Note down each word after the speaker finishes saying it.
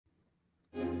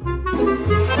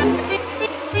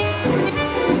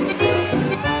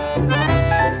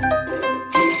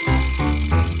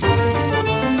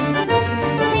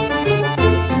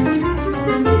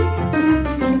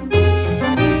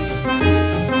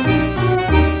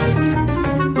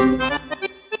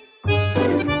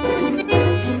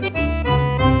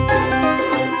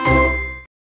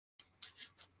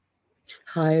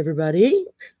Hi, everybody.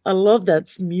 I love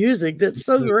that music. That's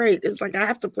so great. It's like I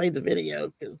have to play the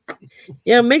video.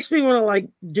 Yeah, it makes me want to like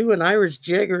do an Irish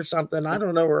jig or something. I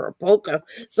don't know, or a polka.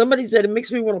 Somebody said it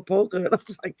makes me want a polka. And I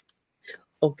was like,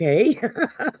 okay.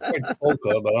 Like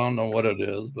polka, but I don't know what it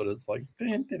is, but it's like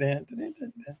it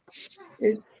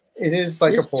is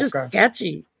like it's a polka. Just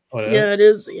catchy. Oh, yeah, it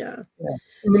is. Yeah.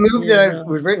 And the movie that I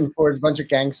was written for is a bunch of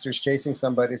gangsters chasing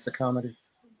somebody. It's a comedy.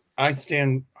 I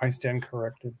stand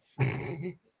corrected.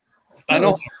 I know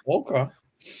it's a polka.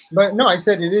 But no, I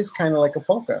said it is kind of like a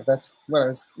polka. That's what I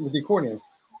was with the accordion.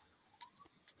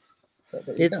 So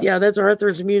yeah, that's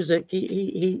Arthur's music.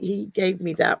 He gave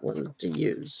me that one to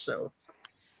use, so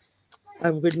I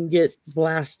wouldn't get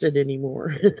blasted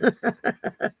anymore.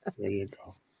 There you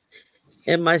go.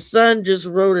 And my son just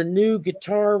wrote a new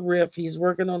guitar riff. He's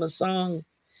working on a song.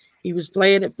 He was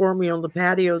playing it for me on the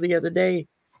patio the other day.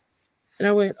 And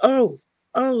I went, oh,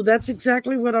 that's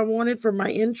exactly what I wanted for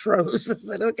my intros. I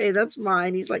said, okay, that's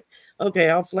mine. He's like, okay,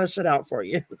 I'll flesh it out for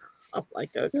you. I'm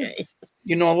like, okay.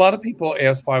 You know, a lot of people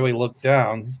ask why we look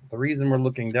down. The reason we're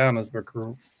looking down is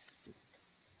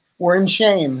we're in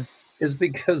shame. Is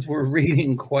because we're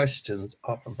reading questions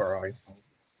off of our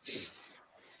iPhones.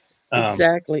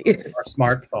 Exactly. Our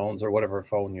smartphones or whatever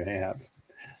phone you have.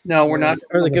 No, we're not.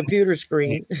 Or the computer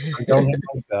screen. I don't have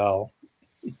my bell.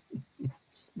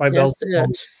 My bell's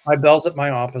at my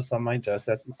office on my desk.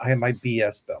 I have my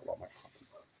BS bell on my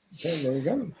office. Okay, there you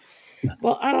go.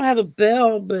 Well, I don't have a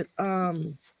bell, but I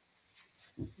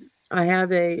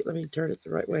have a. Let me turn it the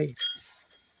right way.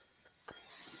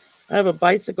 I have a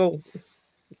bicycle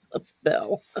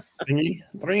bell. Ring,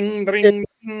 ring, ring.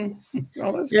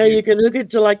 Oh, yeah, cute. You can hook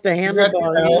it to like the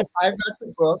handlebar. I've got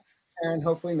the books, and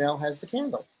hopefully Mel has the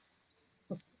candle.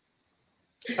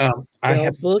 I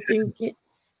have booking.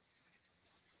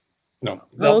 No.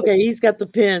 Oh, okay, he's got the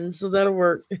pin, so that'll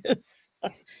work.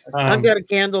 I've got a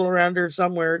candle around here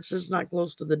somewhere. It's just not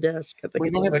close to the desk. I think we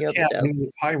don't have a cat. We need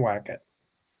to pie whack it.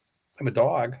 I'm a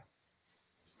dog.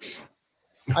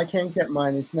 I can't get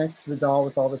mine. It's next to the doll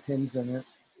with all the pins in it.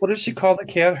 What does she call the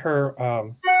cat? Her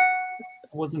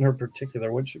it wasn't her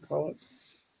particular. What'd she call it?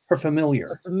 Her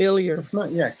familiar. A familiar.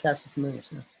 Yeah, cat's a familiar.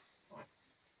 Yeah.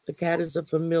 The cat is a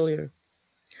familiar.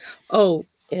 Oh,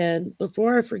 and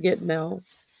before I forget, Mel,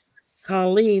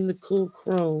 Colleen, the cool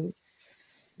crone,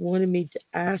 wanted me to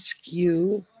ask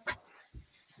you,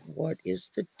 what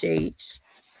is the date?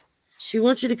 She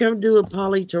wants you to come do a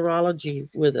polyterology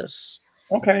with us.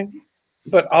 Okay,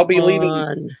 but I'll be leaving.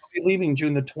 I'll be leaving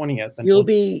June the 20th. You'll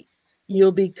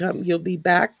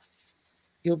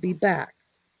be back.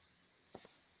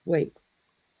 Wait.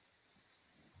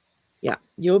 Yeah,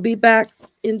 you'll be back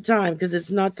in time because it's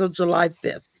not till July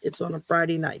 5th. It's on a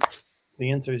Friday night.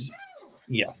 The answer is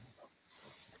yes.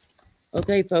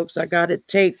 Okay, folks, I got it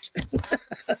taped.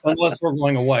 Unless we're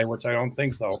going away, which I don't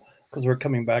think so, because we're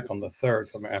coming back on the 3rd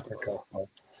from Africa. So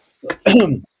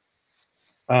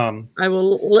I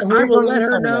will let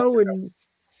her know. And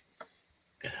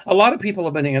a lot of people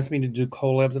have been asking me to do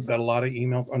collabs. I've got a lot of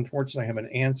emails. Unfortunately, I haven't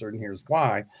answered, and here's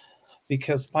why.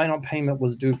 Because final payment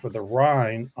was due for the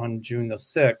Rhine on June the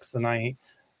 6th, and I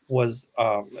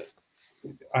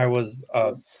was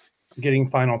getting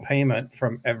final payment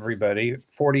from everybody,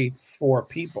 44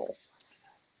 people.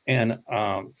 And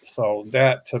so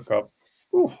that took up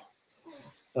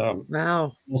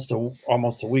wow,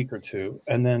 almost a week or two.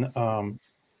 And then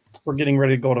we're getting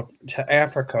ready to go to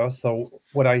Africa. So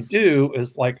what I do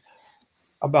is like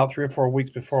about 3 or 4 weeks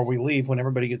before we leave, when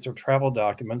everybody gets their travel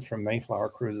documents from Mayflower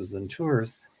Cruises and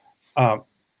Tours,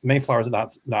 Mayflower is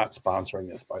not sponsoring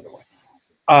this, by the way.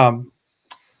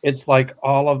 It's like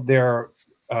all of their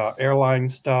airline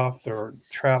stuff, their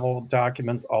travel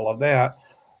documents, all of that.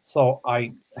 So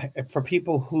for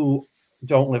people who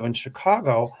don't live in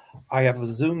Chicago, I have a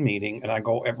Zoom meeting and I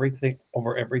go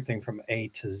over everything from A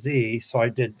to Z. So I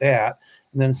did that.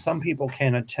 And then some people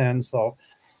can't attend. So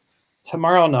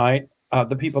tomorrow night,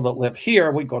 the people that live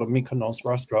here, we go to Mykonos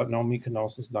restaurant. No,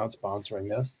 Mykonos is not sponsoring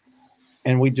this.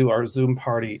 And we do our Zoom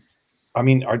party.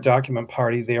 Our document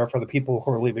party there for the people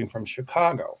who are leaving from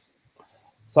Chicago.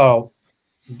 So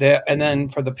and then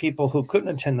for the people who couldn't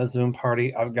attend the Zoom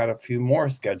party, I've got a few more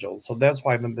scheduled. So that's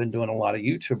why I haven't been doing a lot of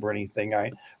YouTube or anything.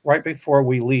 Right before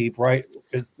we leave,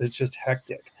 it's just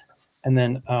hectic. And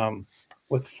then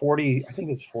with 40, I think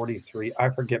it's 43, I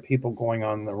forget people going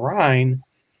on the Rhine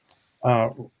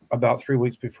about 3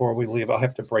 weeks before we leave. I'll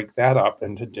have to break that up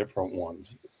into different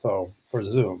ones. So for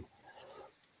Zoom.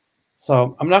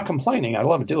 So I'm not complaining. I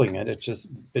love doing it. It's just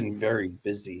been very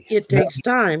busy. It takes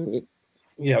time.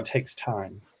 Yeah, it takes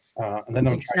time. And then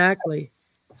I'm exactly.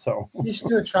 So you should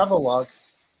do a travel log.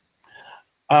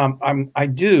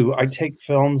 I take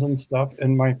films and stuff,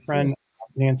 and my friend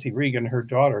Nancy Regan, her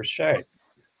daughter Shay,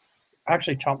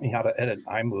 actually taught me how to edit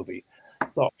iMovie.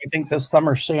 So I think this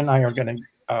summer Shay and I are going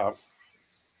to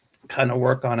kind of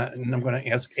work on it, and I'm going to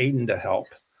ask Aiden to help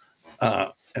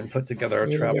and put together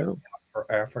a travel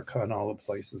for Africa and all the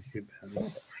places we've been.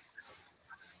 So.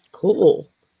 Cool.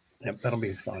 Yep, that'll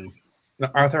be fun.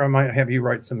 Now, Arthur, I might have you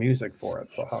write some music for it.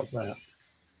 So how's that?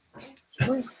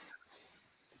 Sure.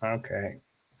 Okay.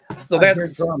 So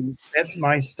that's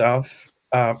my stuff.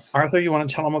 Arthur, you want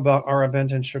to tell them about our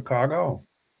event in Chicago?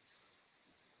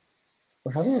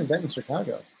 We're having an event in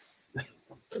Chicago.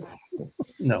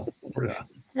 No, we're not.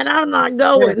 And I'm not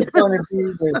going. It's going to be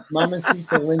with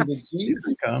Mamacita Linda G. You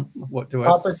can come. What do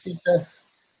Papacita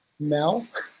Mel,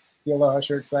 the Aloha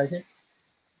Shirt Psychic.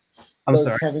 I'm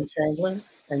sorry. Kevin Chandler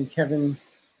and Kevin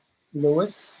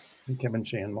Lewis. And Kevin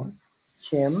Chandler.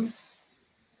 Kim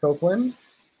Copeland,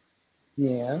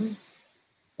 Deanne,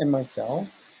 and myself.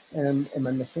 And am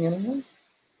I missing anyone?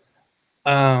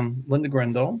 Linda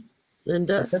Grindle.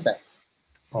 Linda. I said that.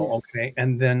 Oh, yeah. Okay.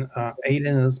 And then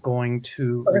Aiden is going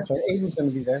to. Oh, that's right. Aiden's going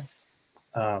to be there.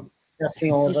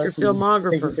 Capturing all of us.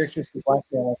 Filmographer. Taking pictures with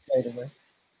blackmail us later.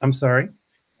 I'm sorry?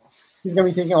 He's going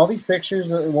to be taking all these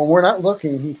pictures. When we're not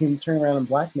looking, he can turn around and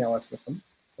blackmail us with them.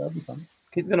 So that'll be fun.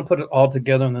 He's going to put it all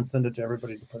together and then send it to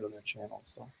everybody to put on their channel.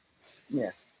 So.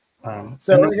 Yeah.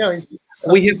 So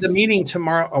we have the meeting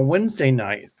tomorrow, a Wednesday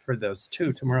night for this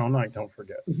too. Tomorrow night, don't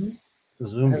forget. The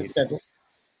Zoom meeting.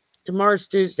 Tomorrow's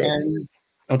Tuesday.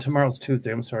 Tomorrow's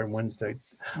Tuesday. I'm sorry, Wednesday.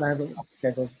 I have it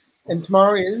scheduled. And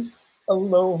tomorrow is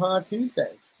Aloha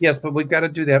Tuesdays. Yes, but we've got to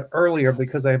do that earlier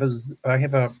because I have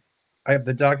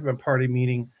the document party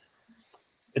meeting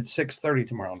at 6:30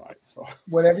 tomorrow night. So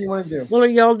whatever you want to do. Well, are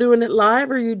y'all doing it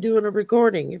live or are you doing a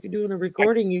recording? If you're doing a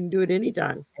recording, you can do it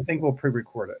anytime. I think we'll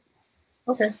pre-record it.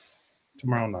 Okay.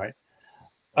 Tomorrow night.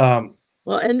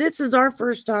 Well, and this is our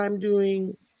first time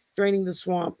doing Draining the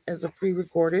Swamp as a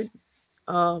pre-recorded.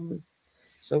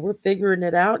 So we're figuring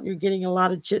it out. You're getting a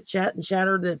lot of chit chat and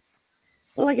chatter that,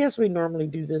 well, I guess we normally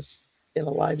do this in a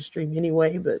live stream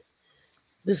anyway, but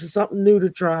this is something new to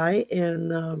try,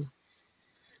 and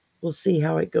we'll see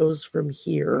how it goes from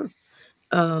here.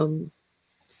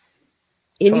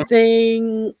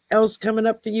 Anything else coming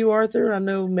up for you, Arthur? I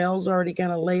know Mel's already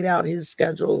kind of laid out his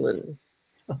schedule, and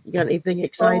you got anything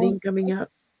exciting coming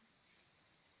up?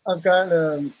 I've got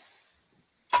a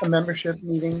membership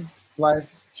meeting live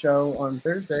show on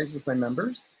Thursdays with my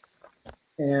members,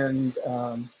 and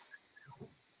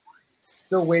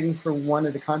still waiting for one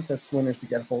of the contest winners to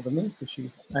get a hold of me because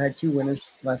I had 2 winners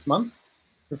last month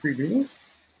for free readings,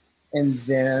 and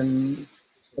then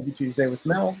every Tuesday with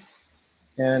Mel,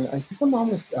 and I think I'm on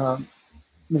with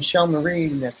Michelle Marie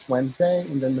next Wednesday,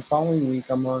 and then the following week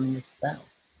I'm on with Val.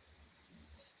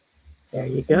 There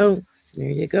you go. There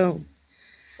you go.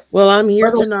 Well, I'm here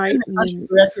tonight. I did a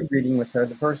record reading with her,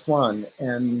 the first one,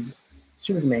 and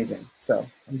she was amazing. So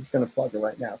I'm just going to plug her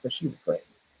right now because she was great.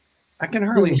 I can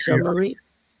hardly hear you. Marie?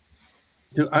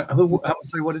 I'm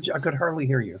sorry, what did you? I could hardly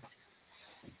hear you.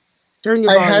 Turn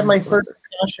your I had my first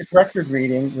Akashic record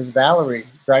reading with Valerie,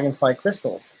 Dragonfly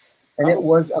Crystals, and it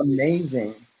was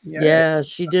amazing. Yeah,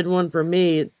 she did one for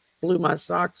me. It blew my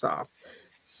socks off.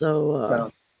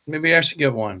 So maybe I should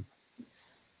get one.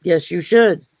 Yes, you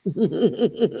should.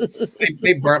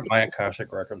 They burnt my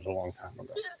Akashic records a long time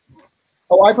ago.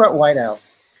 Oh, I brought white out.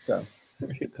 So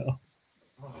there you go.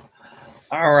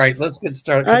 All right, let's get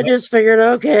started. I just figured,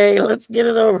 okay, let's get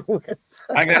it over with.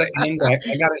 I've got to end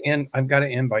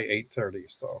by 8:30.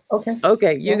 So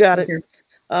okay, you got it.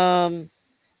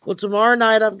 Well, tomorrow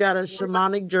night I've got a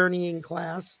shamanic journeying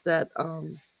class that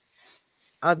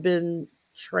I've been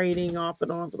training off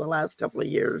and on for the last couple of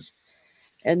years.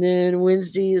 And then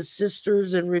Wednesday is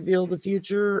Sisters and Reveal the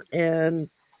Future. And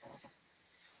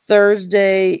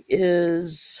Thursday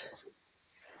is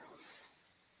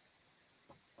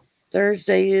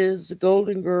the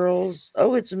Golden Girls.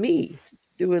 Oh, it's me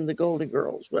doing the Golden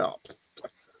Girls. Well,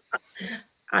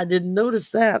 I didn't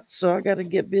notice that. So I got to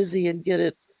get busy and get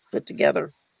it put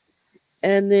together.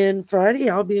 And then Friday,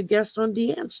 I'll be a guest on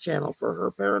Deanne's channel for her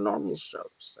paranormal show.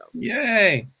 So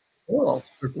yay. Cool.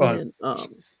 For fun. And,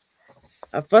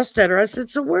 I fussed at her. I said,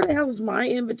 so where the hell is my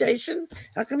invitation?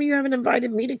 How come you haven't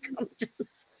invited me to come?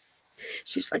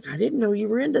 She's like, I didn't know you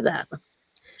were into that.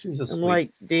 I'm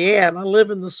like, Deanne, I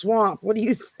live in the swamp. What do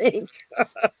you think?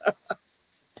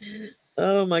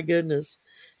 Oh, my goodness.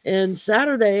 And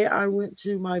Saturday, I went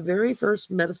to my very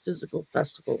first metaphysical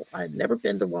festival. I had never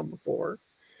been to one before.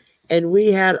 And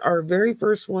we had our very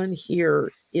first one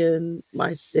here in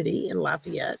my city in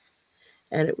Lafayette.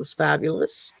 And it was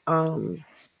fabulous.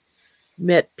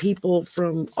 met people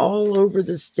from all over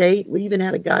the state. We even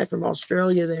had a guy from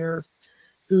Australia there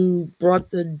who brought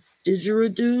the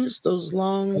didgeridoos, those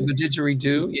long. Oh, the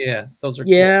didgeridoo, yeah, those are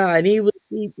yeah, cool. And he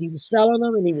was selling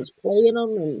them and he was playing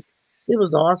them, and it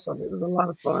was awesome. It was a lot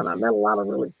of fun. I met a lot of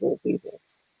really cool people,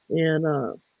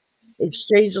 and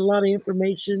exchanged a lot of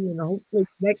information. And hopefully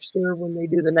next year when they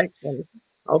do the next one,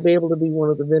 I'll be able to be one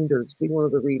of the vendors, be one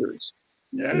of the readers.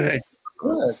 Yeah,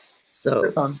 good. So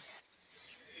very fun.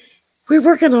 We're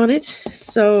working on it.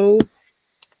 So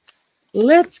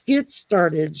let's get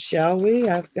started, shall we?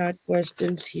 I've got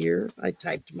questions here. I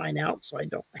typed mine out so I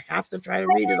don't have to try to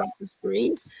read it off the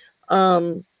screen.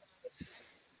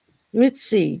 Let's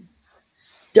see.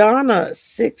 Donna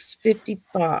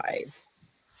 655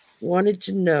 wanted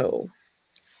to know,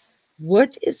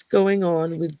 what is going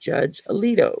on with Judge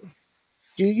Alito?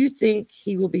 Do you think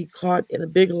he will be caught in a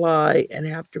big lie and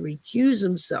have to recuse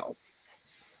himself?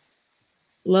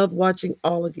 Love watching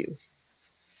all of you.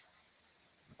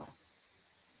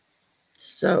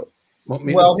 So,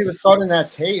 well, he was caught in that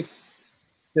tape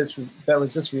that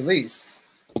was just released,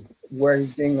 where he's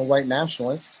being a white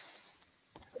nationalist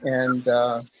and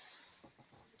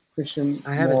Christian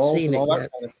morals and all that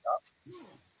kind of stuff.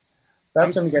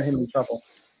 That's going to get him in trouble.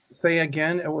 Say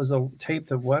again, it was a tape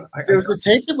that what? There was a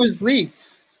tape that was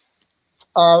leaked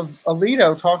of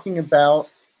Alito talking about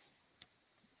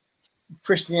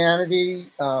Christianity,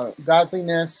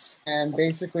 godliness, and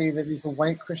basically that he's a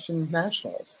white Christian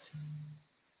nationalist.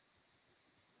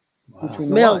 Wow.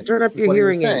 Mel, turn up your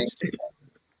hearing aids.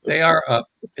 They are up.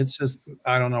 It's just,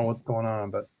 I don't know what's going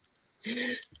on. But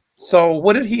so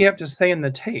what did he have to say in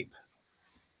the tape?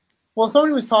 Well,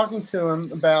 somebody was talking to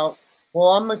him about, well,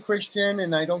 I'm a Christian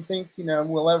and I don't think,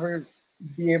 we'll ever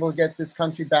be able to get this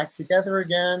country back together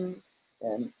again.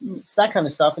 And it's that kind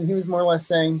of stuff. And he was more or less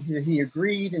saying that he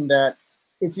agreed and that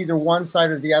it's either one side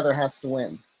or the other has to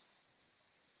win.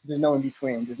 There's no in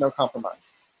between. There's no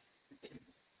compromise.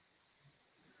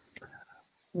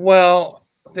 Well,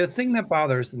 the thing that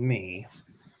bothers me,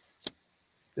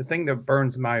 the thing that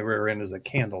burns my rear end is a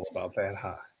candle about that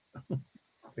high.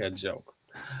 That joke.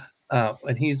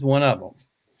 And he's one of them.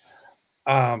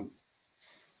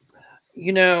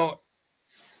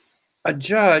 A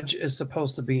judge is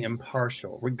supposed to be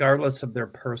impartial, regardless of their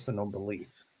personal belief.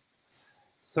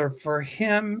 So for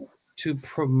him to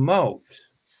promote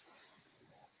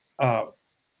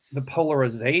the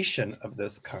polarization of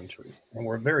this country, and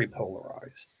we're very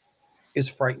polarized, is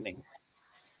frightening.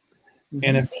 Mm-hmm.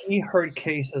 And if he heard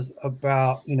cases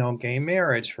about, gay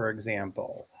marriage, for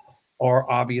example,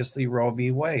 or obviously Roe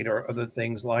v. Wade, or other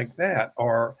things like that,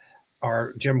 or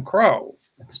Jim Crow,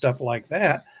 and stuff like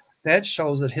that, that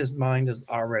shows that his mind is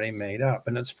already made up.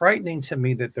 And it's frightening to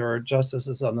me that there are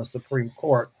justices on the Supreme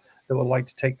Court that would like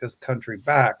to take this country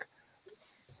back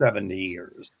 70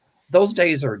 years. Those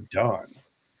days are done.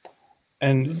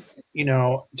 And,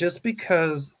 just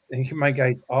because, and my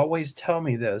guides always tell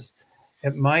me this,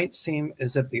 it might seem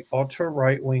as if the ultra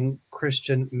right-wing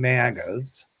Christian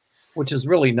MAGAs, which is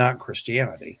really not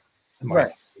Christianity, in my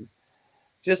opinion,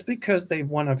 just because they've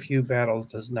won a few battles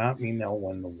does not mean they'll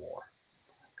win the war.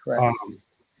 Correct.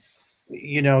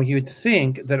 You'd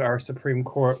think that our Supreme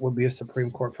Court would be a Supreme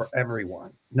Court for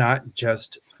everyone, not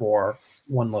just for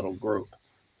one little group.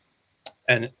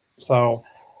 And so,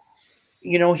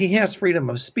 he has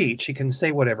freedom of speech. He can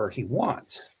say whatever he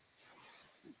wants.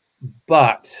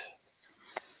 But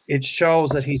it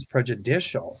shows that he's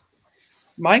prejudicial.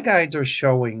 My guides are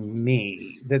showing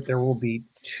me that there will be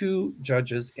 2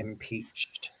 judges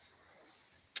impeached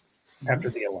after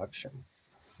the election.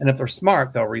 And if they're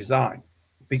smart, they'll resign,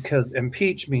 because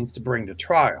impeach means to bring to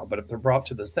trial. But if they're brought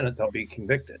to the Senate, they'll be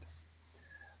convicted.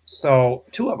 So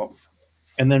 2 of them.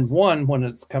 And then 1, when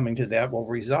it's coming to that, will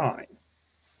resign.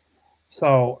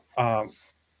 So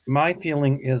my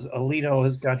feeling is Alito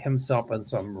has got himself in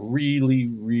some really,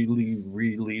 really,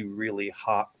 really, really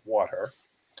hot water.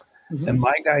 Mm-hmm. And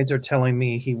my guides are telling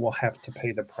me he will have to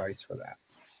pay the price for that.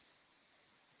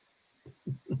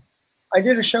 I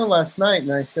did a show last night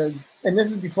and I said, and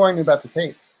this is before I knew about the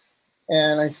tape,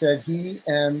 and I said he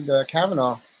and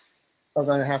Kavanaugh are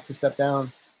going to have to step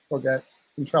down or get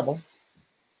in trouble.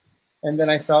 And then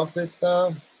I felt that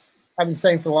I've been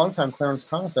saying for a long time, Clarence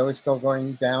Thomas, I always felt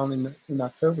going down in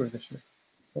October this year.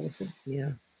 So we'll see.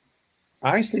 Yeah.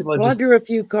 I see. Well, I drew a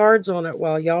few cards on it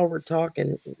while y'all were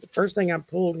talking. The first thing I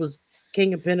pulled was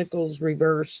King of Pentacles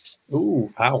reversed.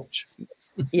 Ooh, ouch.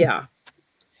 Yeah.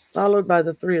 Followed by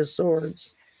the 3 of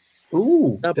Swords.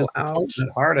 Ooh, double ouch.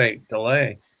 Heartache,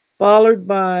 delay. Followed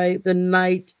by the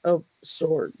Knight of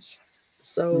Swords.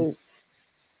 So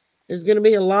there's going to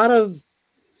be a lot of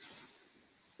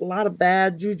lot of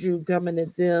bad juju coming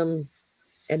at them,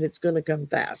 and it's going to come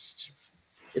fast.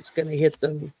 It's going to hit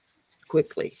them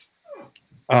quickly.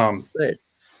 But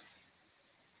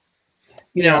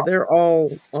yeah, they're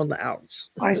all on the outs.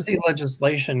 I see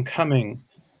legislation coming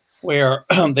where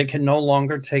they can no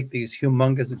longer take these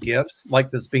humongous gifts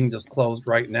like this being disclosed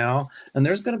right now. And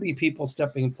there's going to be people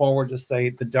stepping forward to say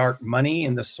the dark money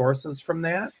and the sources from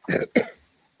that.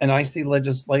 And I see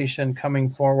legislation coming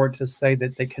forward to say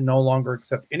that they can no longer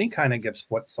accept any kind of gifts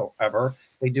whatsoever.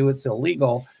 They do, it's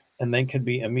illegal, and they could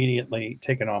be immediately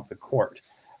taken off the court.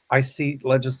 I see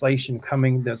legislation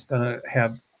coming that's going to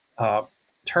have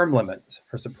term limits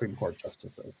for Supreme Court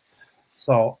justices.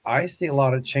 So I see a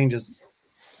lot of changes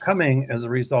coming as a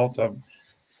result of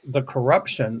the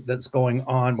corruption that's going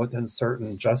on within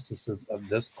certain justices of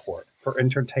this court for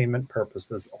entertainment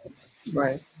purposes only.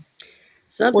 Right.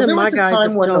 Something my guy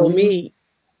told me.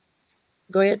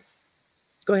 Go ahead.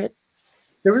 Go ahead.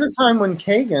 There was a time when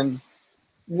Kagan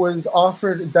was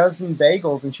offered a dozen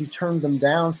bagels and she turned them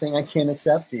down, saying, "I can't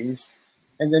accept these."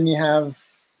 And then you have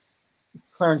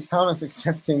Clarence Thomas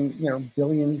accepting,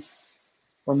 billions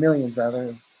or millions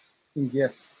rather in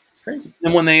gifts. It's crazy.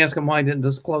 And when they ask him why he didn't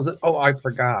disclose it, oh, I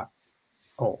forgot.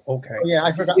 Oh, okay. Oh, yeah,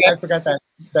 I forgot. Yeah. I forgot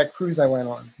that cruise I went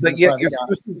on. But yet you're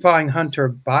crucifying Hunter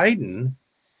Biden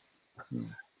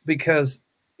because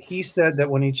he said that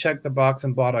when he checked the box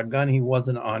and bought a gun, he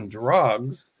wasn't on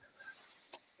drugs.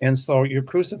 And so you're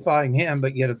crucifying him,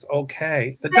 but yet it's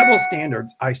okay. The double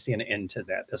standards, I see an end to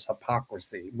that. This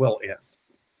hypocrisy will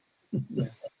end.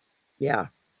 Yeah.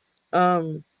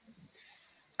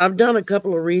 I've done a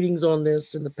couple of readings on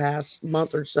this in the past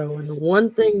month or so. And the one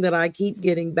thing that I keep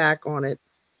getting back on it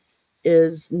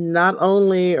is not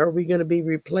only are we going to be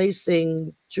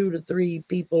replacing 2 to 3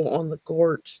 people on the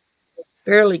court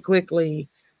fairly quickly,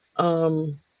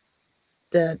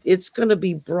 that it's going to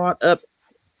be brought up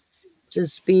to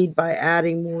speed by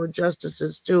adding more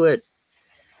justices to it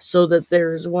so that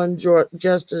there's one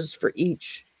justice for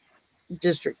each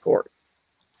district court,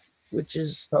 which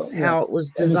is how it was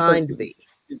designed to be.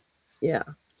 Yeah.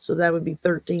 So that would be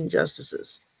 13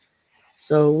 justices.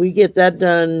 So we get that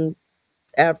done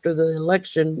after the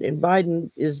election and Biden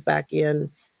is back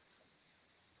in,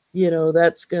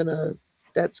 that's gonna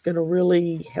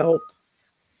really help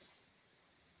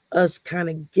us kind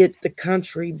of get the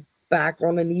country back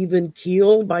on an even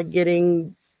keel by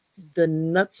getting the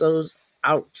nutsos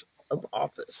out of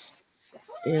office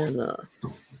and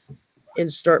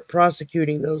start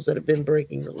prosecuting those that have been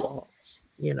breaking the laws,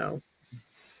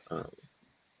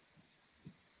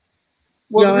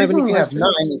 Well, the reason we have 9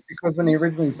 is because when they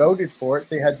originally voted for it,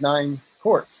 they had 9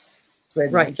 courts. So they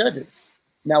had 9 judges.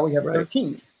 Now we have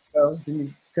 13. So,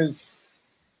 because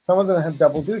some of them have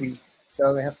double duty.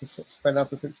 So they have to spread out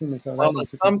the 13. So well, at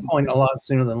some point, a lot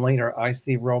sooner than later, I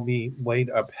see Roe v. Wade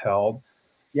upheld.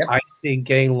 Yep. I see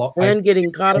gay law. And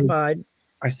getting codified.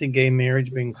 I see gay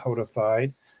marriage being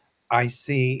codified. I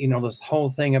see, this whole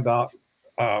thing about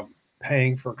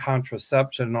paying for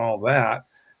contraception and all that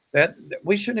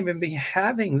we shouldn't even be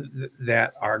having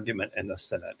that argument in the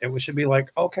Senate. It should be like,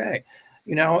 okay,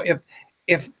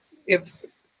 if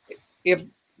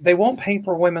they won't pay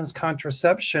for women's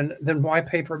contraception, then why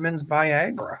pay for men's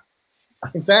Viagra?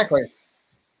 Exactly.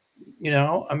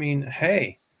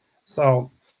 Hey,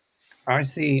 so I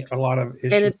see a lot of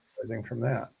issues arising from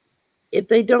that. If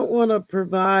they don't want to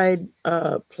provide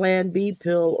a Plan B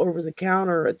pill over the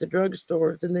counter at the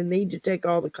drugstores, then they need to take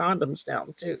all the condoms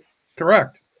down too.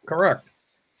 Correct.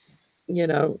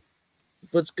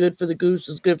 What's good for the goose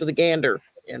is good for the gander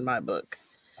in my book.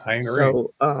 I agree.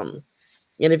 So, and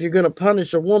if you're going to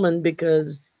punish a woman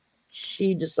because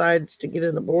she decides to get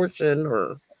an abortion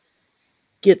or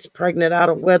gets pregnant out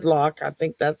of wedlock, I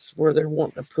think that's where they're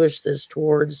wanting to push this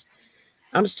towards.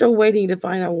 I'm still waiting to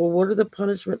find out, what are the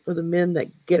punishment for the men that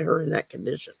get her in that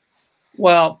condition?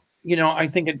 Well, I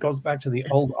think it goes back to the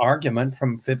old argument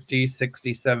from 50,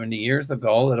 60, 70 years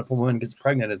ago that if a woman gets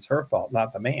pregnant, it's her fault,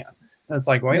 not the man. And it's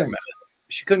like, wait a minute,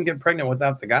 she couldn't get pregnant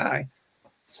without the guy.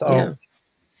 So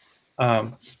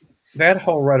that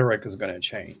whole rhetoric is going to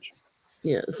change.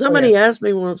 Yeah. Somebody asked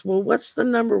me once, well, what's the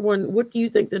number one, what do you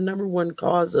think the number one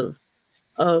cause of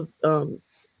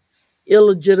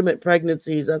illegitimate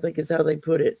pregnancies, I think is how they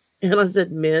put it. And I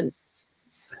said, men.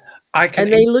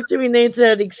 And they looked at me and they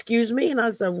said, excuse me. And I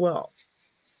said, well,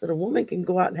 a woman can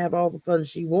go out and have all the fun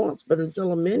she wants, but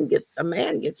until a man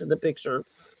gets in the picture,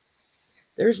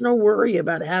 there's no worry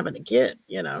about having a kid,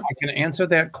 I can answer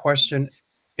that question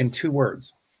in 2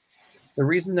 words. The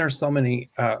reason there's so many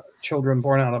children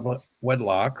born out of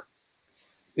wedlock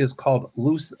is called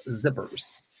loose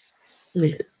zippers.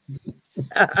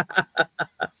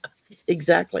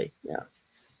 Exactly. Yeah.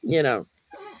 You know,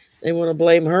 they want to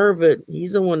blame her, but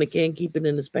he's the one that can't keep it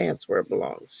in his pants where it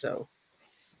belongs. So,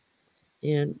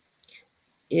 and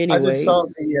I just anyway, saw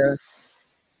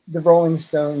the Rolling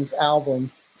Stones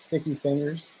album, Sticky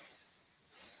Fingers,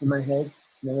 in my head.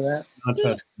 Remember that? Not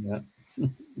touching that. It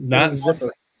Not was a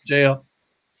zipper. jail.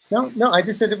 No, I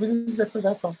just said it was a zipper.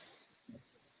 That's all.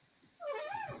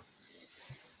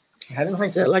 I had it in high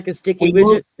is that school. like a sticky We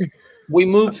widget? We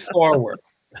move forward.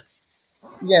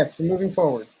 Yes, we're moving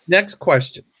forward. Next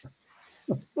question.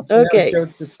 Okay. No,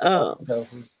 Joe, this Uh,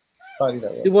 whose body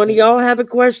that was. do one of y'all have a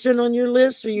question on your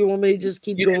list, or you want me to just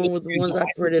keep You going can- with the you ones know, I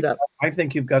printed up? I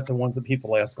think you've got the ones that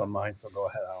people ask on mine, so go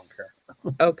ahead. I don't care.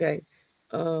 Okay.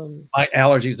 My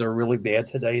allergies are really bad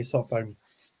today, so if I'm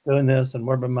doing this and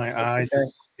rubbing my eyes, okay.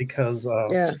 it's because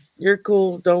Yeah, you're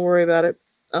cool. Don't worry about it.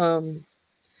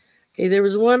 Okay, there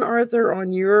was one, Arthur,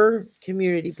 on your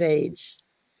community page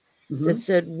Mhm. that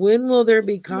said, when will there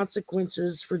be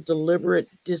consequences for deliberate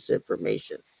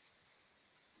disinformation?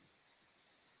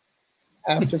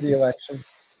 After the election.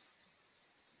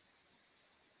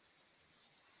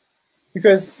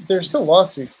 Because there's still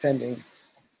lawsuits pending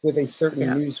with a certain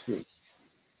Yeah. news group.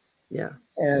 Yeah.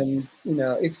 And,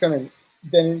 it's going to,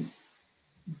 then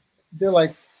they're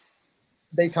like,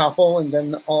 they topple and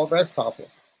then all the rest topple.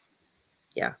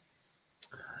 Yeah.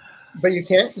 But you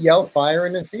can't yell fire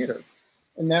in a theater.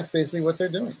 And that's basically what they're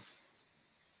doing.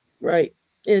 Right.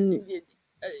 And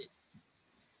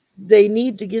they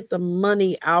need to get the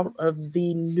money out of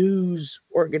the news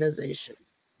organization.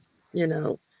 You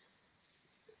know,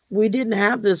 we didn't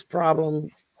have this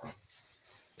problem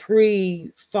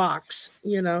pre-Fox,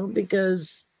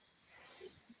 because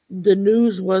the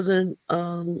news wasn't,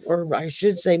 or I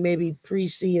should say maybe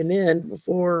pre-CNN,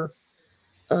 before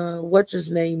what's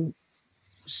his name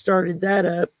started that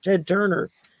up, Ted Turner.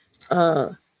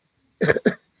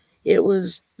 It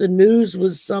was, the news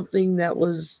was something that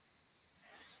was,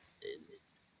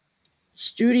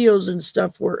 studios and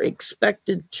stuff were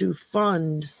expected to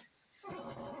fund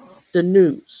the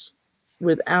news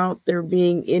without there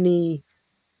being any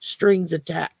strings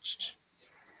attached,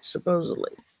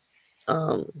 supposedly.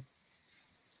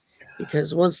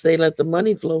 Because once they let the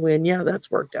money flow in, yeah, that's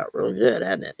worked out real good,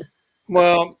 hasn't it?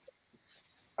 well,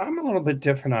 I'm a little bit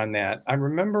different on that. I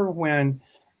remember when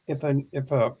if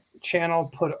a channel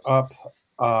put up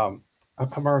a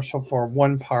commercial for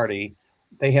one party,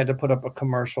 they had to put up a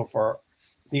commercial for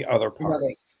the other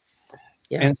party.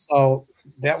 Yeah. And so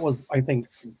that was, I think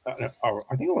it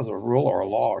was a rule or a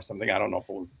law or something. I don't know if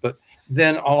it was, but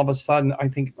then all of a sudden, I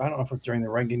don't know if it was during the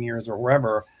Reagan years or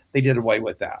wherever, they did away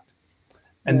with that.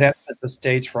 And that set the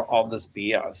stage for all this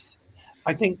BS.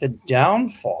 I think the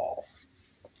downfall,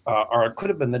 or it could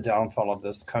have been the downfall of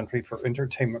this country for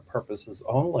entertainment purposes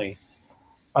only.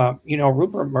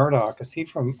 Rupert Murdoch, is he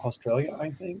from Australia, I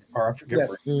think? Or I forget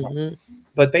where he's from.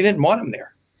 But they didn't want him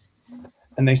there.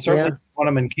 And they certainly didn't want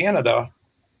him in Canada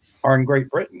or in Great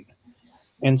Britain.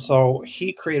 And so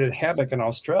he created havoc in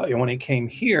Australia when he came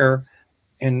here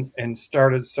and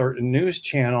started certain news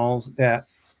channels that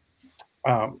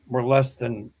were less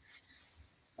than,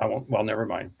 never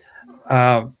mind.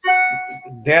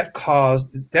 That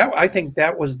caused that. I think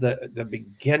that was the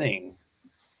beginning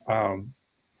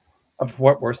of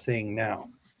what we're seeing now.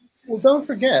 Well, don't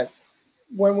forget,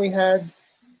 when we had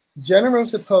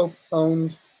Generosa Pope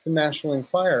owned the National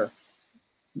Enquirer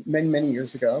many, many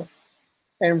years ago,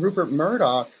 and Rupert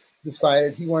Murdoch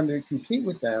decided he wanted to compete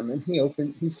with them, and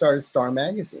he started Star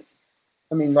Magazine.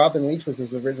 I mean, Robin Leach was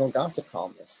his original gossip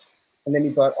columnist, and then he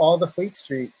bought all the Fleet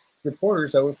Street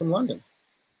reporters over from London,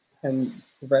 and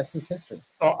the rest is history.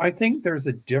 So I think there's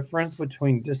a difference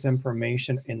between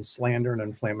disinformation and slander and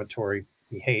inflammatory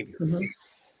behavior. Mm-hmm.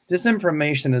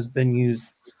 Disinformation has been used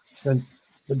since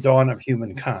the dawn of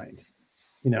humankind.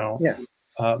 Yeah.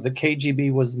 The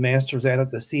KGB was masters at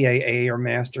it. The CIA are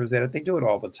masters at it. They do it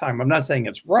all the time. I'm not saying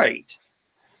it's right.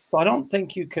 So I don't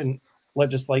think you can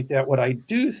legislate that. What I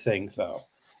do think, though,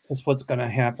 is what's going to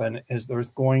happen is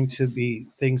there's going to be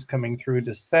things coming through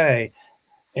to say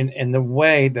in the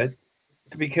way that,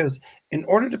 because in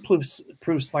order to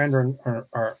prove slander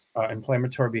or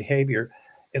inflammatory behavior,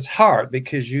 it's hard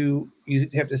because you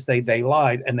have to say they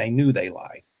lied and they knew they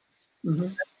lied. Mm-hmm.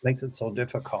 That makes it so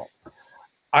difficult.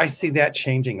 I see that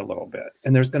changing a little bit,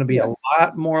 and there's going to be a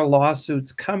lot more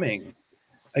lawsuits coming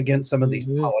against some of these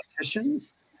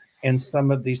politicians and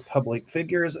some of these public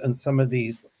figures and some of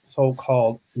these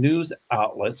so-called news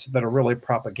outlets that are really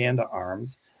propaganda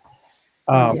arms.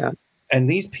 And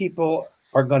these people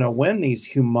are going to win these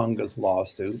humongous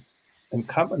lawsuits, and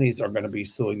companies are going to be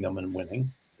suing them and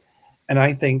winning. And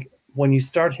I think when you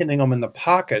start hitting them in the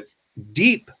pocket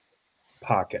deep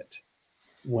pocket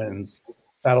wins.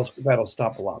 That'll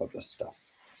stop a lot of this stuff.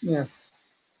 Yeah.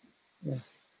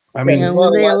 I mean, And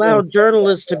when they allow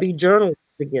journalists to be journalists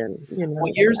again, you know.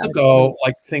 well, years ago,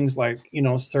 like things like, you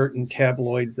know, certain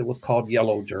tabloids that was called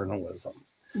yellow journalism.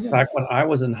 Yeah. Back when I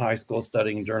was in high school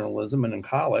studying journalism, and in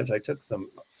college, I took some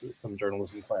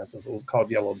journalism classes. It was called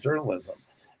yellow journalism.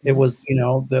 It was, you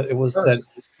know, it was said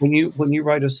when you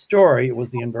write a story, it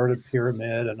was the inverted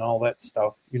pyramid and all that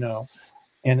stuff, you know.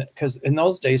 And because in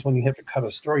those days, when you have to cut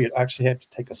a story, you'd actually have to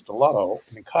take a stiletto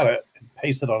and cut it and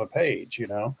paste it on a page, you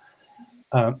know.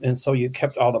 And so you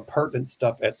kept all the pertinent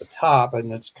stuff at the top,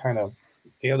 and it's kind of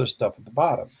the other stuff at the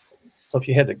bottom. So if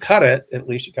you had to cut it, at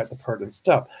least you got the pertinent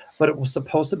stuff. But it was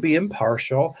supposed to be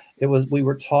impartial. We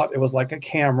were taught it was like a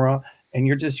camera, and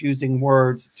you're just using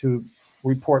words to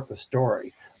report the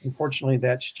story. Unfortunately,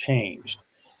 that's changed.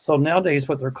 So nowadays,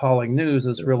 what they're calling news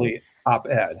is really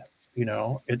op-ed. You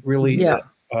know, it really is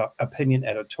opinion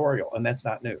editorial, and that's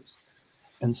not news.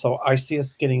 And so I see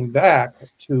us getting back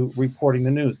to reporting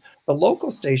the news. The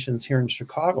local stations here in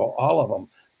Chicago, all of them,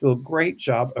 do a great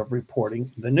job of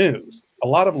reporting the news. A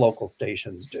lot of local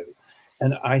stations do.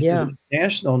 And I see the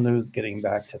national news getting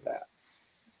back to that.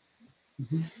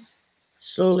 Mm-hmm.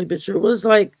 Slowly but sure. It was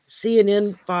like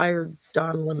CNN fired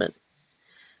Don Lemon.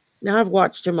 Now, I've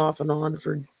watched him off and on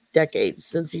for decades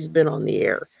since he's been on the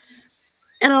air.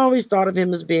 And I always thought of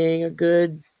him as being a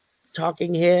good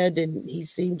talking head, and he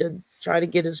seemed to try to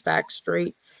get his facts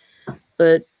straight.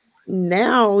 But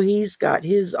now he's got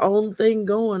his own thing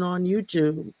going on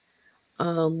YouTube,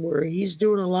 where he's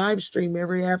doing a live stream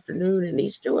every afternoon, and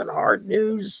he's doing hard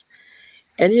news,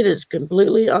 and it is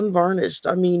completely unvarnished.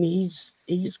 I mean,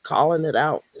 he's calling it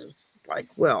out. Like,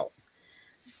 well,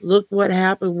 look what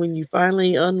happened when you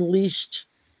finally unleashed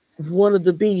one of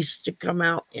the beasts to come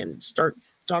out and start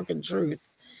talking truth.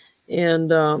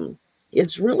 And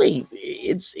it's really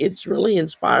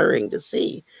inspiring to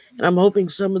see. And I'm hoping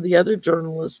some of the other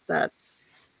journalists that,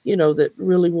 you know, that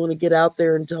really want to get out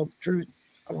there and tell the truth,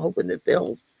 I'm hoping that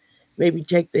they'll maybe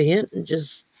take the hint and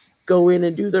just go in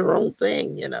and do their own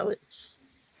thing. You know,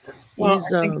 I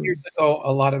think years ago,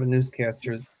 a lot of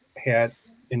newscasters had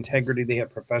integrity, they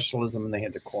had professionalism, and they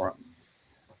had decorum.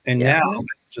 And now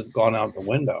it's just gone out the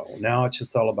window. Now it's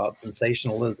just all about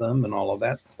sensationalism and all of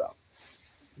that stuff.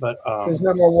 But there's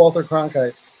no more Walter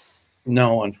Cronkites.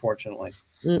 No, unfortunately.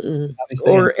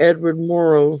 Or Edward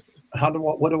Morrow.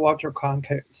 What did Walter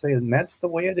Cronkite say? And that's the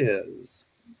way it is.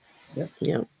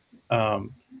 Yeah.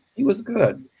 He was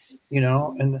good, you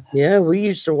know. And we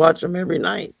used to watch him every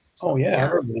night. Oh yeah,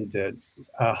 everybody did.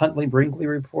 Huntley Brinkley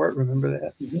Report, remember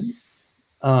that?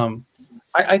 Mm-hmm.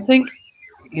 I think,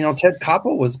 you know, Ted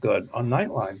Koppel was good on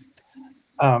Nightline.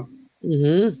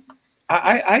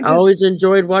 I always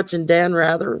enjoyed watching Dan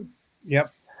Rather.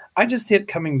 Yep. I just see it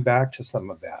coming back to some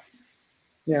of that.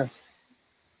 Yeah.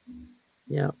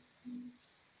 Yeah.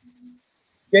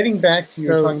 Getting back to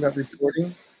you're talking about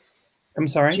reporting. I'm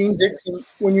sorry? Jean Dixon,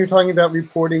 when you're talking about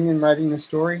reporting and writing a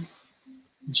story,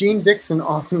 Jean Dixon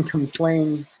often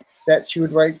complained that she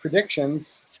would write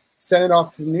predictions, send it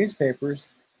off to the newspapers,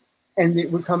 and it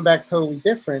would come back totally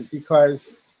different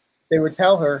because they would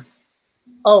tell her,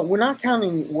 oh, we're not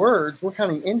counting words, we're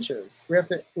counting inches.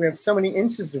 We have so many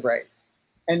inches to write.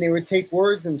 And they would take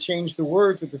words and change the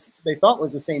words with this, they thought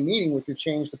was the same meaning, which would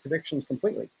change the predictions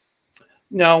completely.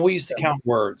 No, we used to count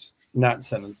words, not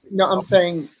sentences. No, I'm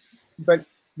saying, but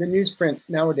the newsprint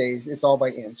nowadays, it's all by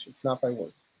inch. It's not by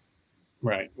words.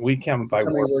 Right. We count by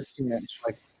so words. Many words too much.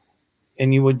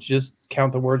 And you would just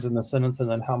count the words in the sentence and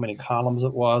then how many columns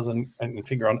it was and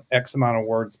figure out X amount of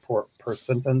words per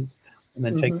sentence and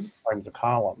then take times the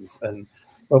columns.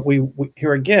 But we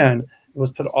here again, it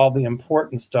was put all the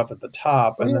important stuff at the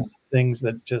top and then things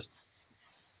that just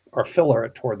are filler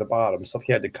toward the bottom. So if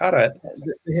you had to cut it.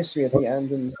 The history at the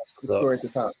end and the story at the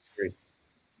top.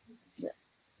 Yeah.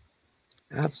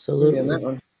 Absolutely. Yeah, that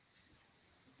one.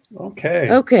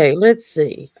 Okay, let's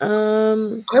see. I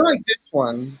like this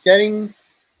one. Getting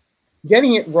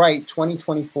it right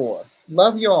 2024.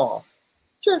 Love y'all.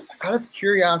 Just out of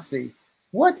curiosity,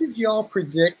 what did y'all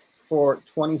predict for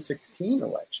 2016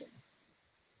 election?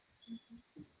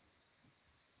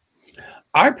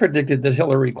 I predicted that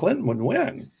Hillary Clinton would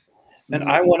win. And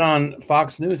I went on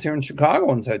Fox News here in Chicago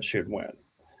and said she'd win.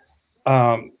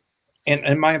 And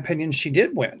in my opinion, she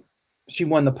did win. She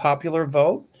won the popular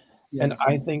vote. Yeah. And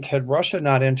I think had Russia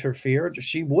not interfered,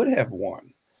 she would have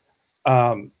won.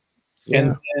 And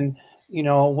then, you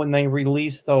know, when they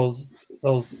released those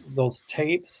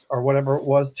tapes or whatever it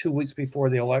was 2 weeks before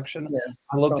the election,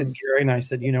 I looked at Gary and I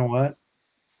said, you know what?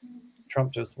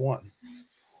 Trump just won.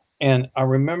 And I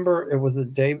remember it was a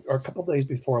day or a couple days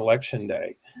before Election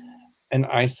Day. And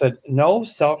I said, no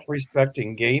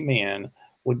self-respecting gay man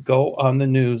would go on the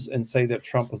news and say that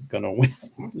Trump was going to win.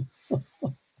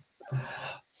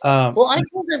 Well, I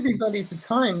told everybody at the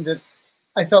time that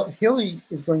I felt Hillary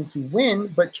is going to win,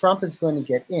 but Trump is going to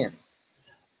get in.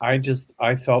 I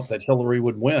felt that Hillary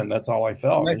would win. That's all I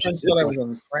felt. My friends thought I was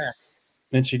going to crack.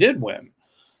 And she did win.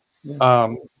 Yeah.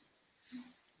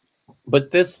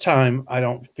 But this time, I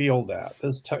don't feel that.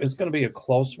 This time, it's going to be a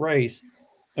close race,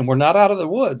 and we're not out of the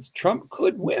woods. Trump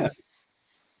could win.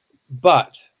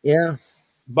 But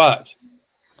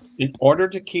in order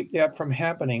to keep that from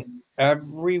happening,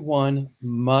 everyone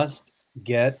must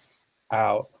get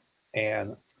out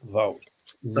and vote.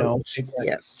 No excuses.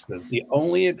 Yes. The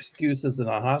only excuses in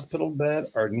a hospital bed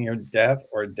are near death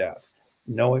or death.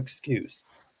 No excuse.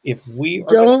 If we're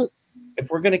going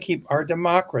to keep our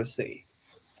democracy,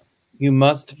 you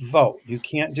must vote. You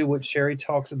can't do what Shari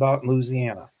talks about in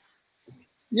Louisiana.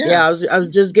 Yeah, I was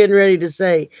just getting ready to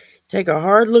say, take a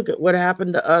hard look at what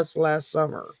happened to us last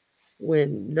summer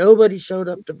when nobody showed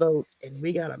up to vote, and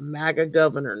we got a MAGA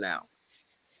governor now.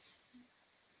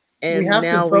 And we have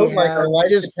to vote like our life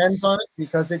depends on it,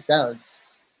 because it does.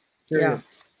 Yeah,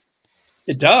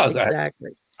 it does.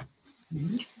 Exactly.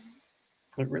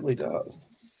 It really does.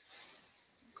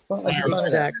 Well,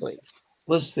 exactly.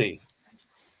 Let's see.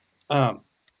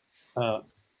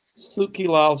 Suki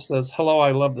Lal says, hello,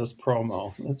 I love this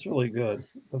promo. That's really good.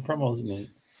 The promo's neat.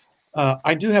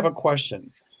 I do have a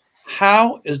question.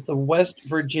 How is the West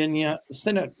Virginia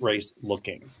Senate race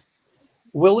looking?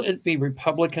 Will it be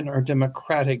Republican or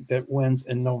Democratic that wins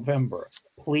in November?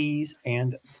 Please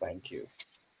and thank you.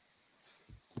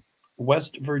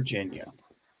 West Virginia.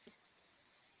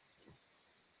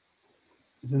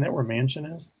 Isn't that where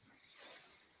Manchin is?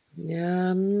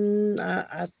 Yeah,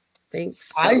 I think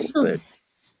so. I think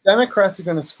Democrats are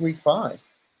going to squeak by.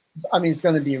 I mean, it's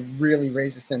going to be a really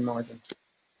razor-thin margin.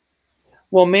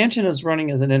 Well, Manchin is running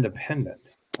as an independent.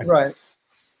 Right.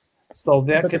 So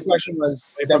that the question was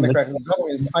Democrat and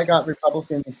Republicans. I got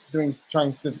Republicans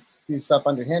trying to do stuff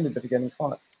underhanded, but they're getting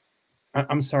caught.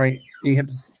 I'm sorry. You have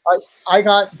to... I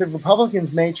got the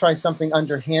Republicans may try something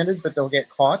underhanded, but they'll get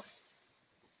caught.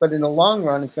 But in the long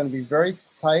run, it's going to be very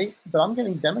tight. But I'm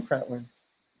getting Democrat win.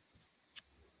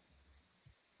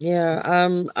 Yeah,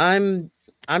 I'm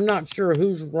not sure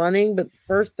who's running, but the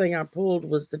first thing I pulled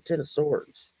was the Ten of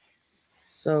Swords.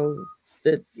 So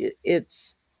that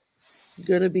it's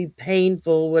going to be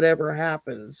painful, whatever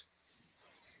happens.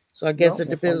 So I guess it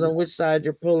depends on which side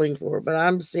you're pulling for. But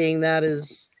I'm seeing that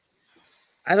as,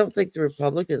 I don't think the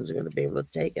Republicans are going to be able to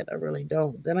take it. I really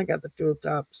don't. Then I got the Two of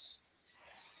Cups.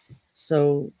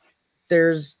 So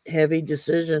there's heavy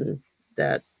decision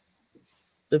that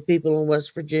the people in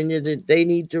West Virginia, that they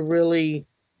need to really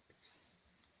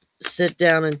sit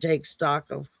down and take stock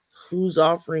of who's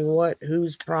offering what,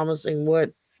 who's promising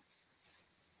what.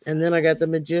 And then I got the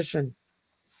Magician.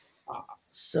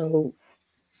 So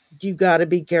you got to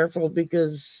be careful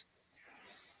because,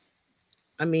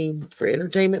 I mean, for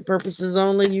entertainment purposes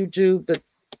only, YouTube, but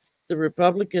the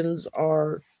Republicans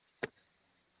are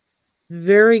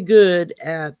very good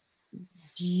at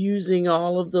using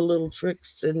all of the little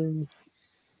tricks and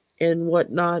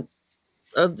whatnot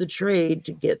of the trade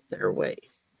to get their way.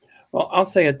 Well, I'll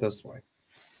say it this way.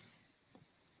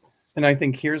 And I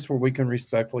think here's where we can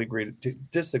respectfully agree to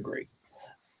disagree.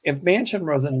 If Manchin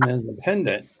wasn't an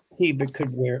independent, he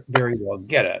could very well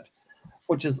get it,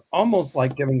 which is almost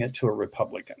like giving it to a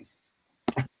Republican.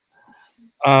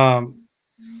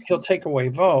 He'll take away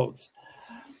votes,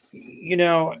 you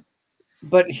know.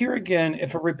 But here again,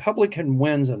 if a Republican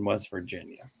wins in West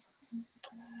Virginia,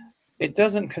 it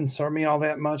doesn't concern me all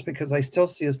that much because I still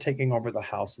see us taking over the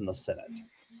House and the Senate.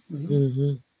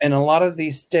 Mm-hmm. And a lot of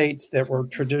these states that were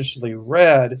traditionally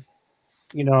red,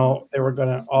 you know, they were going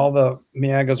to, all the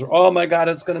MAGAs were, oh my God,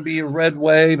 it's going to be a red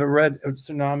wave, a red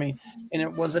tsunami. And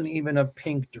it wasn't even a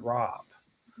pink drop.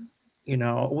 You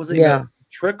know, it wasn't even a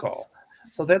trickle.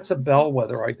 So that's a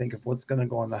bellwether, I think, of what's going to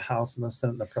go in the House and the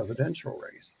Senate and the presidential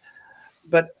race.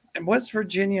 But in West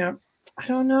Virginia, I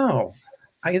don't know.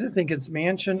 I either think it's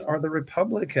Manchin or the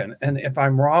Republican. And if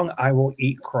I'm wrong, I will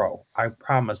eat crow. I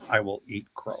promise I will eat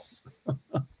crow.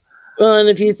 Well, and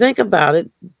if you think about it,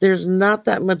 there's not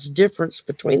that much difference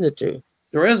between the two.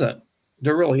 There isn't.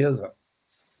 There really isn't.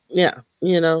 Yeah.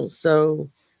 You know, so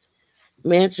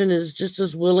Manchin is just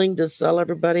as willing to sell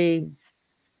everybody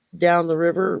down the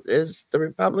river as the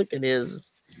Republican is,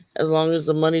 as long as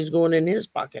the money's going in his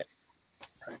pocket.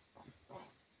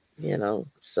 You know,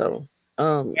 so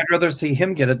I'd rather see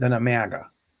him get it than a MAGA.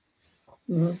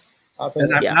 Mm-hmm. I'll tell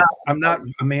And you. I'm not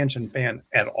a Mansion fan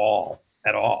at all.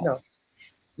 At all.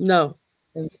 No.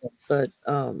 But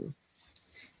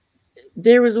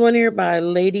there was one here by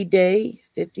Lady Day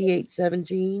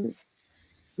 5817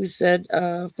 who said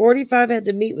 45 had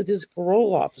to meet with his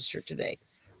parole officer today.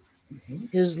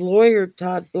 His lawyer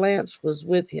Todd Blanche was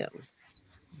with him.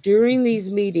 During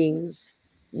these meetings,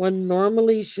 one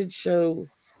normally should show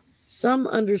some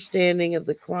understanding of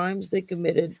the crimes they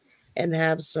committed and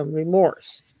have some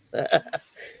remorse.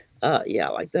 Yeah,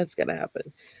 like that's gonna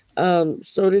happen.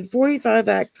 So did 45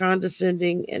 act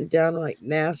condescending and downright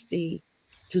nasty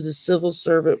to the civil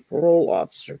servant parole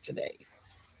officer today?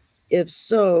 If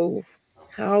so,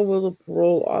 how will the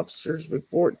parole officer's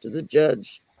report to the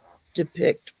judge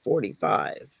depict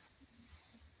 45?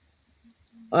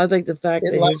 I think the fact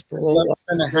It that his parole less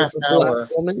than a officer half was a black hour.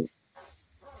 woman.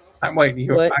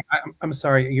 Wait, I'm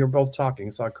sorry, you're both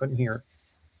talking, so I couldn't hear.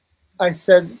 I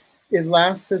said it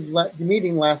lasted. The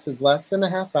meeting lasted less than a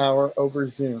half hour over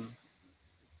Zoom.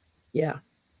 Yeah.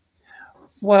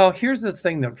 Well, here's the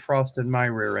thing that frosted my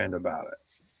rear end about it,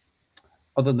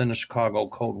 other than a Chicago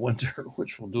cold winter,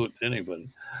 which will do it to anybody.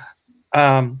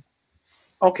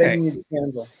 Okay. They need a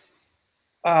candle.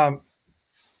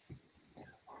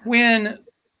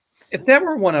 If that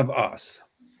were one of us,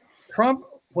 Trump,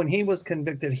 when he was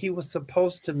convicted, he was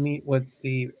supposed to meet with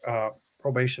the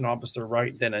probation officer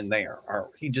right then and there, or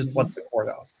he just left the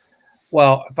courthouse.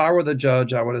 Well, if I were the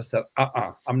judge, I would have said,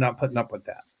 I'm not putting up with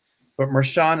that. But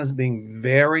Mershon is being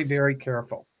very, very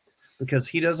careful because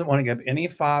he doesn't want to give any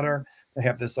fodder to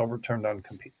have this overturned on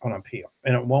appeal,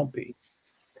 and it won't be.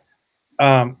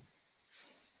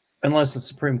 Unless the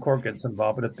Supreme Court gets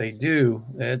involved. But if they do,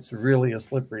 it's really a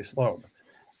slippery slope.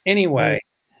 Anyway,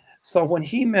 so when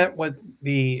he met with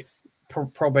the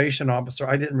probation officer,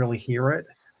 I didn't really hear it.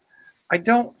 I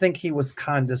don't think he was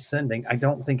condescending. I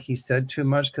don't think he said too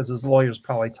much because his lawyers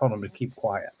probably told him to keep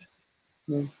quiet.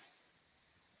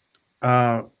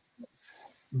 But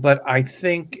I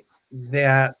think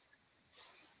that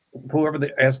whoever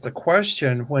asked the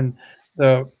question, when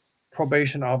the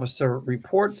probation officer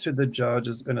reports to the judge,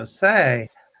 is going to say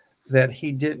that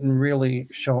he didn't really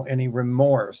show any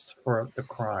remorse for the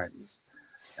crimes.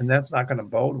 And that's not going to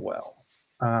bode well.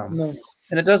 And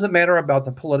it doesn't matter about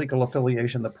the political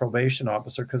affiliation of the probation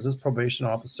officer, because this probation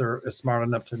officer is smart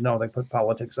enough to know they put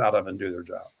politics out of and do their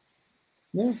job.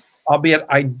 Yeah. Albeit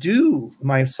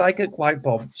my psychic light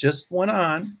bulb just went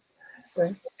on,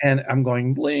 and I'm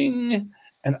going bling.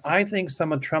 And I think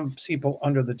some of Trump's people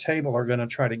under the table are going to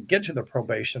try to get to the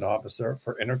probation officer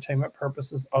for entertainment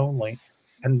purposes only,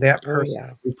 and that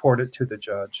person report it to the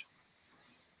judge.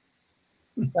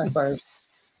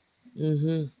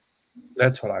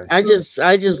 That's what I just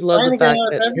love the fact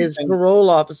that his parole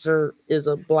officer is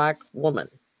a black woman.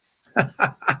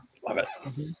 Love it.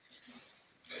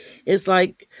 It's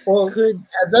like,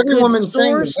 as every woman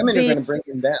saying, the women are going to bring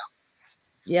him down.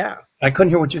 Yeah, I couldn't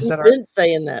hear what you said. Been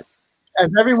saying that.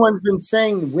 As everyone's been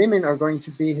saying, women are going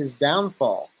to be his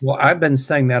downfall. Well, I've been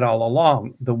saying that all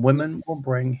along. The women will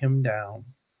bring him down.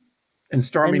 And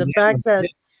Stormy, and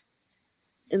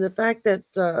the fact that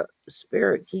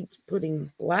Spirit keeps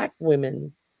putting black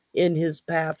women in his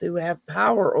path who have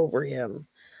power over him,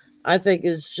 I think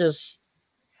is just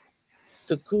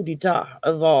the coup d'etat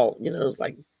of all. It's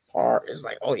like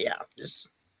oh yeah, just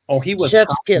he was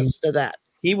chef's kiss to that.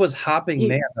 He was hopping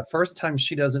mad. The first time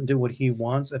she doesn't do what he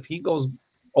wants, if he goes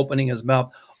opening his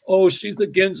mouth, oh, she's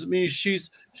against me, she's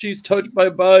touched by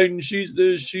Biden, she's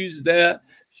this, she's that,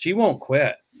 she won't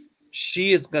quit.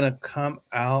 She is going to come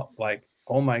out like,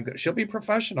 oh my God, she'll be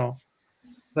professional.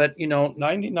 But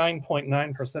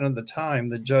 99.9% of the time,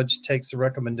 the judge takes the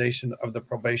recommendation of the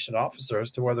probation officer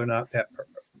as to whether or not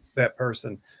that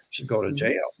person should go to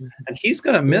jail. And he's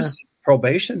going to miss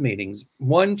probation meetings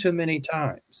one too many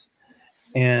times.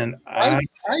 And I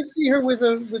see her with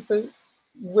a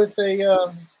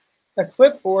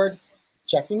clipboard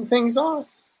checking things off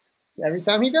every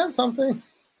time he does something.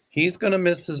 He's going to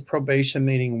miss his probation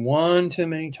meeting one too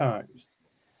many times,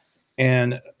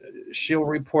 and she'll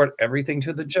report everything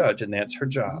to the judge, and that's her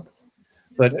job.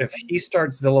 But if he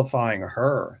starts vilifying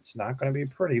her, it's not going to be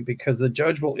pretty, because the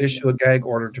judge will issue a gag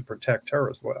order to protect her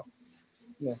as well.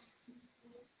 Yeah.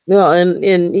 Well,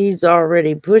 and he's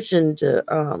already pushing to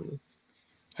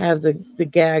have the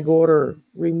gag order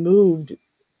removed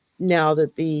now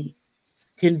that the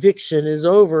conviction is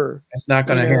over. It's not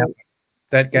going to happen.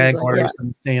 That gag order is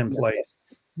going to stay in place.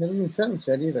 Never been sentenced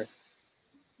yet either.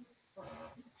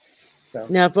 So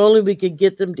now, if only we could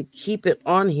get them to keep it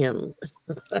on him.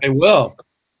 They will.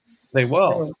 They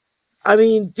will. I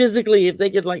mean, physically, if they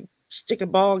could stick a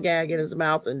ball gag in his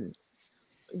mouth and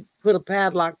put a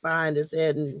padlock behind his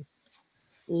head and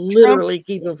Trump, literally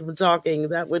keep him from talking,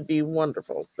 that would be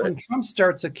wonderful. But when Trump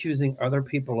starts accusing other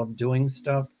people of doing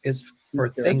stuff, it's for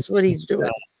things that's what he's doing.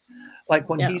 Like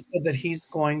when he said that he's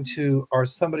going to, or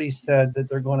somebody said that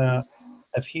they're going to,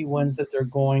 if he wins, that they're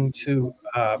going to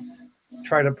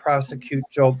try to prosecute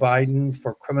Joe Biden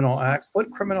for criminal acts.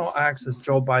 What criminal acts has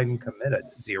Joe Biden committed?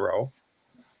 Zero.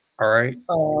 All right.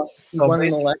 He won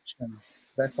an election.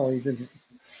 That's all he did.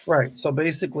 Right. So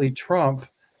basically, Trump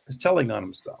is telling on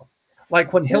himself.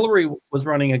 Like when Hillary was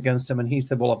running against him and he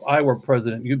said, well, if I were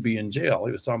president, you'd be in jail.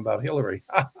 He was talking about Hillary.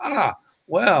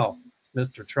 Well,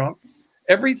 Mr. Trump,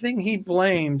 everything he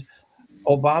blamed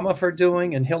Obama for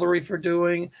doing and Hillary for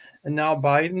doing, and now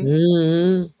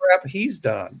Biden, crap he's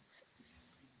done.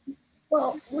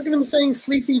 Well, look at him saying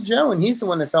Sleepy Joe, and he's the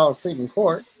one that fell asleep in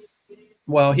court.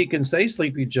 Well, he can say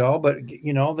Sleepy Joe, but,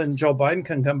 you know, then Joe Biden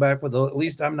can come back with, at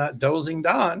least I'm not dozing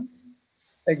Don.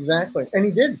 Exactly. And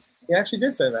he did. He actually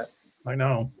did say that. I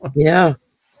know. Yeah.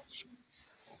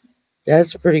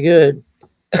 That's pretty good.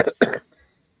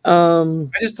 I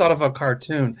just thought of a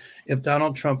cartoon. If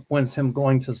Donald Trump wins, him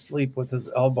going to sleep with his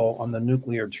elbow on the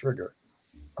nuclear trigger.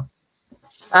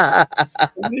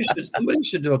 Somebody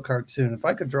should do a cartoon. If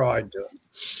I could draw, I'd do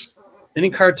it.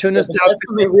 Any cartoonist out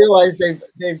there? They realize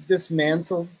they've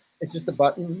dismantled. It's just a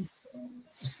button.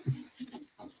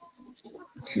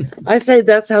 I say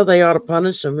that's how they ought to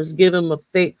punish him, is give him a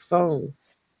fake phone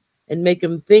and make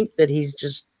him think that he's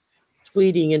just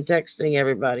tweeting and texting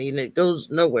everybody and it goes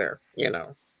nowhere, you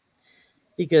know,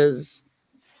 because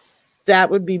that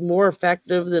would be more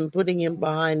effective than putting him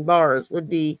behind bars, would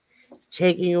be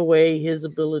taking away his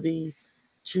ability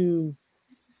to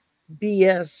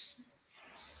BS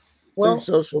through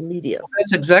social media.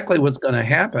 That's exactly what's going to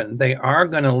happen. They are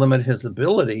going to limit his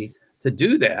ability to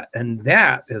do that. And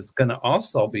that is going to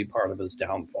also be part of his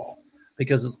downfall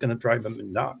because it's going to drive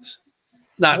him nuts.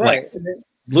 Not like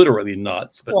literally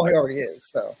nuts, but he already is.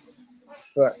 So,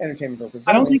 but entertainment purposes.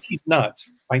 I don't think he's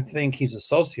nuts. I think he's a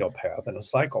sociopath and a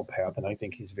psychopath, and I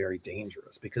think he's very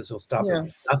dangerous because he'll stop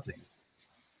at nothing.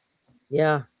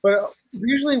 Yeah, but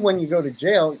usually when you go to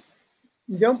jail,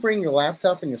 you don't bring your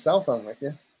laptop and your cell phone with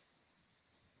you.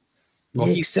 Well,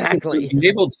 exactly. He's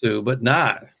able to, but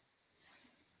not.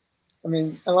 I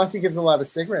mean, unless he gives a lot of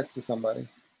cigarettes to somebody.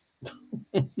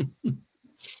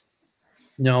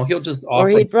 No, he'll just offer.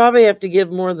 Or he'd probably have to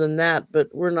give more than that, but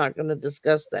we're not going to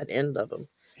discuss that end of him.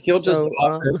 He'll just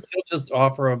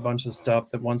offer a bunch of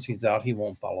stuff that once he's out, he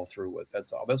won't follow through with.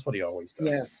 That's all. That's what he always does.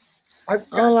 Yeah. I've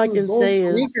got some gold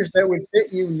sneakers that would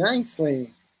fit you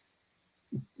nicely.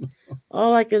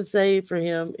 All I can say for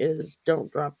him is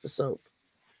don't drop the soap.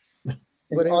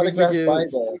 Whatever you do,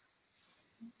 Bible.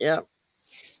 Yep.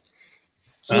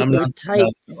 Keep a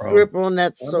tight grip on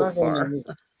that soap bar.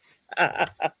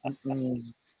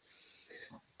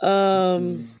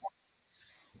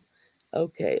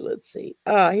 Okay, let's see.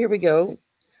 Here we go.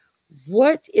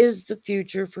 What is the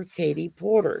future for Katie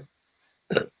Porter?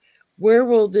 Where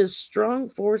will this strong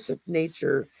force of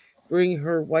nature bring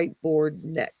her whiteboard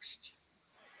next?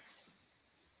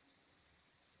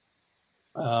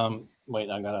 Wait,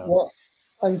 I gotta. Well,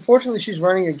 unfortunately, she's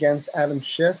running against Adam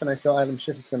Schiff, and I feel Adam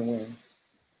Schiff is going to win.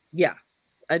 Yeah,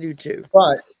 I do too.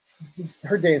 But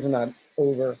her days are not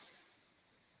over.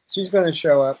 She's going to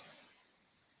show up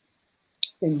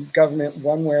in government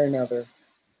one way or another.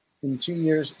 In 2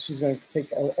 years, she's going to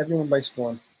take everyone by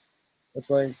storm. That's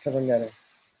why Kevin got her.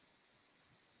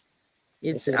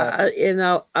 It's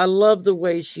I love the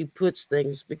way she puts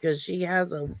things because she has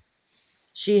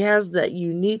that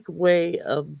unique way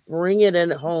of bringing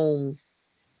it home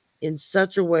in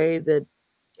such a way that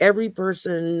every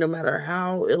person, no matter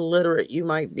how illiterate you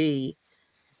might be,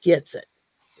 gets it,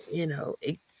 you know,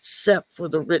 except for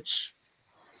the rich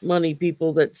money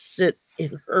people that sit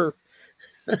and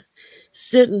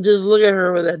just look at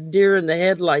her with that deer in the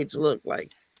headlights look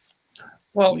like.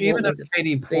 Well, even if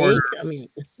Katie Porter,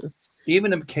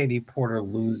 even if Katie Porter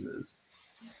loses,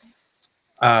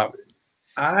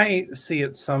 I see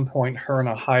at some point her in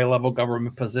a high-level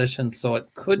government position, so it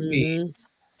could be.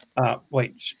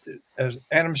 Wait,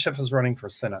 Adam Schiff is running for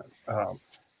Senate. Right,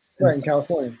 in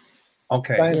California.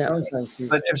 Okay.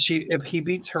 But if he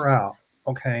beats her out,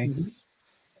 okay,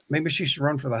 maybe she should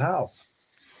run for the House.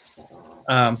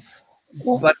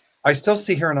 But I still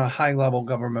see her in a high-level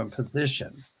government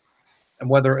position. And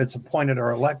whether it's appointed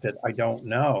or elected, I don't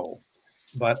know.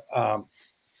 But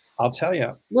I'll tell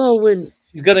you. Well, when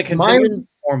she's going to continue to be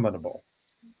formidable.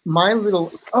 My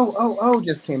little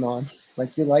just came on,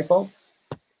 like your light bulb.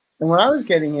 And what I was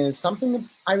getting is something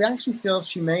I actually feel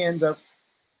she may end up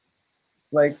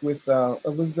like with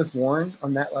Elizabeth Warren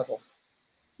on that level.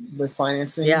 with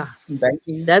financing, Yeah. and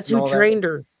banking. That's and who all trained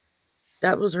her.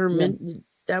 That was her Yeah.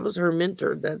 that was her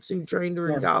mentor. That's who trained her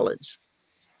in Yeah. college.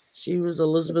 She was But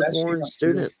Elizabeth that she Warren's helped you.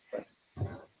 student.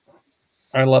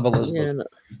 I love Elizabeth. And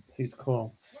He's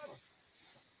cool.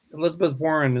 Elizabeth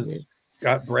Warren has yeah.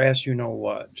 got brass, you know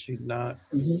what? She's not.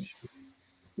 Mhm.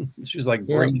 She's like,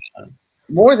 Yeah. bring it on.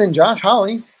 More than Josh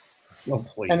Hawley. Oh,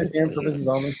 please. And his name purposes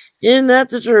only. Isn't that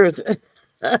the truth?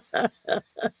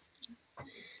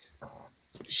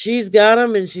 She's got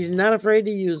them and she's not afraid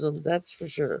to use them. That's for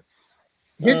sure.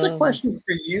 Here's a question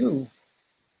for you,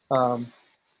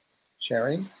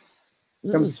 Shari,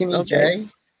 from Timmy okay. J.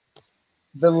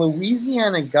 The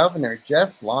Louisiana governor,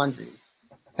 Jeff Landry,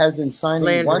 has been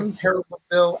signing one terrible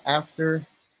bill after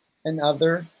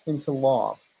another into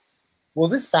law. Will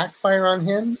this backfire on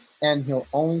him and he'll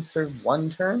only serve one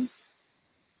term?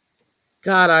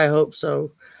 God, I hope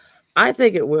so. I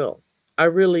think it will. I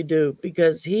really do,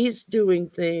 because he's doing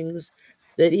things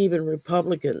that even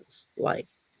Republicans like.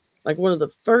 Like one of the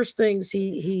first things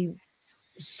he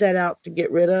set out to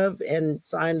get rid of and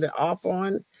signed off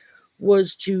on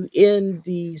was to end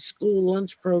the school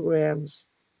lunch programs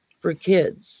for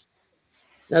kids.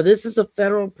 Now, this is a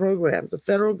federal program. The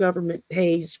federal government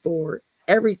pays for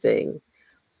everything.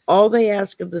 All they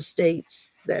ask of the states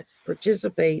that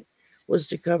participate was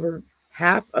to cover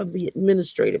half of the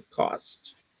administrative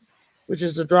costs, which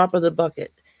is a drop of the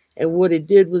bucket. And what it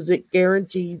did was it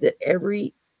guaranteed that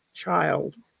every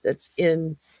child that's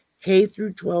in K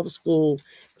through 12 school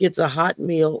gets a hot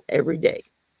meal every day.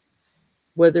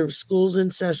 Whether school's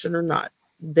in session or not,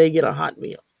 they get a hot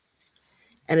meal.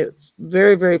 And it's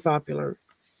very, very popular.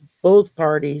 Both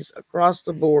parties across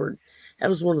the board. That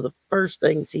was one of the first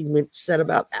things he said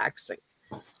about axing.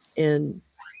 And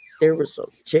there were some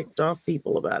ticked off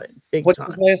people about it. What's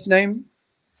his last name?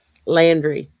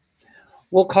 Landry.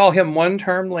 We'll call him one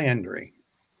term Landry.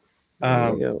 There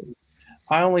you go.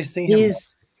 I only see him.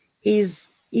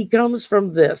 He comes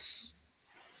from this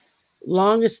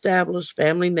long established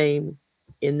family name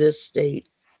in this state.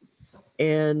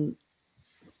 And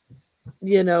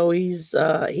you know,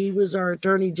 he was our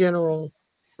attorney general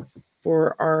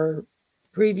for our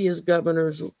previous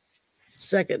governor's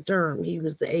second term. He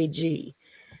was the AG.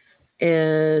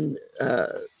 And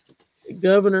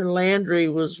Governor Landry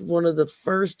was one of the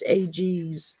first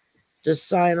AGs to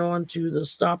sign on to the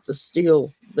Stop the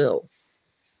Steal bill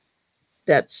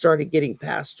that started getting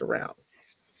passed around.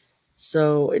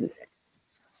 So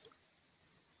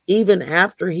even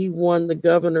after he won the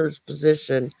governor's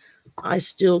position, I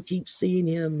still keep seeing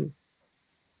him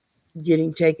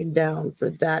getting taken down for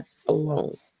that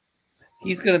alone.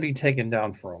 He's going to be taken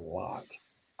down for a lot.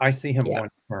 I see him one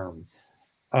term.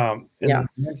 The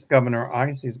next governor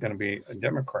I see is going to be a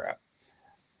Democrat.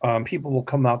 People will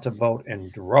come out to vote in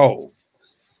droves.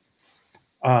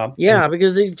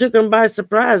 Because he took them by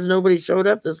surprise. Nobody showed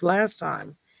up this last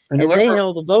time. And they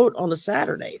held the vote on a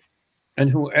Saturday. And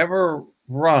whoever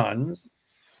runs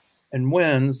and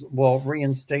wins will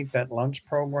reinstate that lunch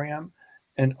program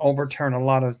and overturn a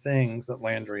lot of things that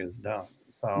Landry has done.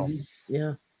 So,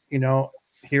 you know,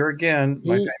 here again,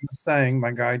 my famous saying,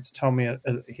 my guides tell me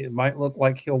it might look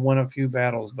like he'll win a few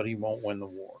battles, but he won't win the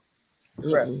war.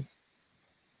 Right.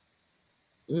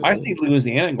 I see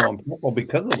Louisiana going purple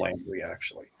because of Landry,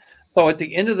 actually. So at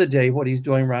the end of the day, what he's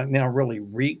doing right now really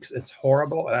reeks. It's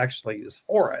horrible. It actually is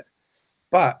horrid.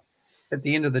 But at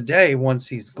the end of the day, once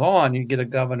he's gone, you get a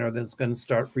governor that's going to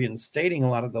start reinstating a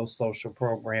lot of those social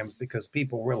programs because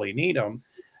people really need them.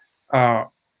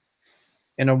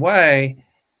 In a way,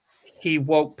 he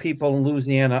woke people in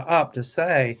Louisiana up to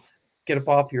say, get up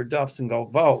off your duffs and go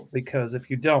vote, because if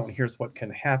you don't, here's what can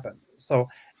happen. So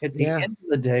at the end of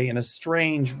the day, in a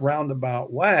strange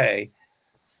roundabout way,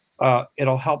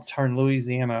 it'll help turn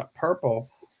Louisiana purple,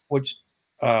 which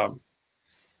at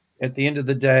the end of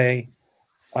the day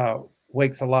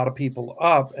wakes a lot of people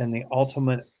up, and the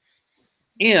ultimate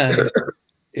end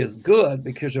is good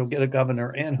because you'll get a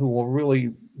governor in who will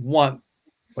really want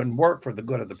and work for the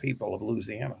good of the people of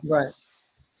Louisiana. Right.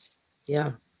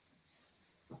 Yeah.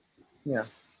 Yeah.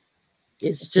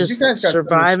 It's just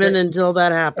surviving until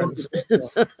that happens.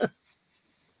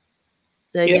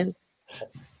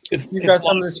 If you've got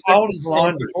some of this, how old is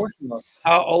Landry?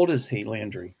 How old is he,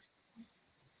 Landry?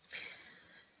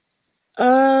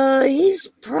 He's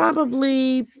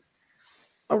probably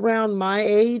around my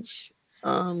age.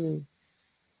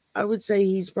 I would say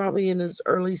he's probably in his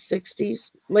early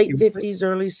 60s, late 50s,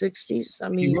 early 60s. I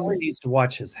mean, he really needs to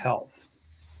watch his health.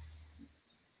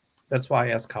 That's why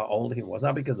I asked how old he was,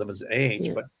 not because of his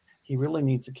age, but he really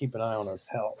needs to keep an eye on his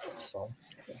health. So,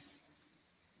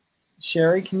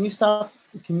 Shari, can you stop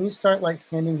Can you start like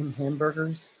handing him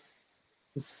hamburgers?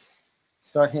 Just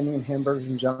start handing him hamburgers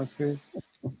and junk food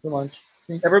for lunch,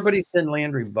 please. Everybody send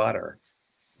Landry butter.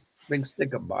 Big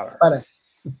stick of butter. Butter.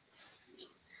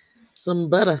 Some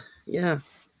butter, yeah.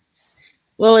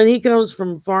 Well, and he comes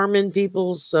from farming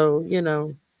people, so you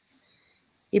know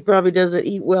he probably doesn't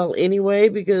eat well anyway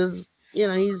because you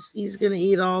know he's gonna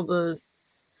eat all the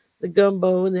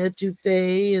gumbo and the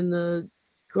etouffee and the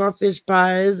crawfish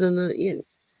pies and the you know,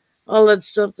 all that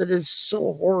stuff that is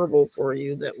so horrible for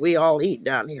you that we all eat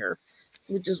down here,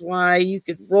 which is why you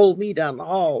could roll me down the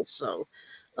hall. So,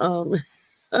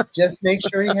 Just make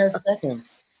sure he has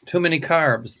seconds. Too many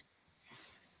carbs.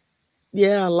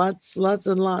 yeah, lots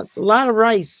and lots, a lot of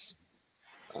rice,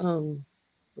 a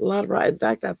lot of rice. In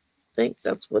fact, I think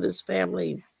that's what his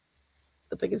family.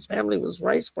 I think his family was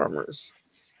rice farmers.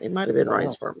 They might have been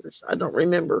rice farmers. I don't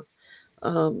remember.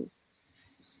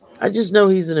 I just know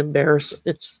he's an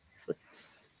embarrassment.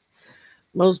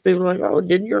 Most people are like, "Oh,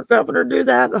 didn't your governor do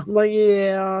that?" I'm like,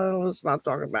 "Yeah, let's not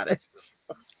talk about it.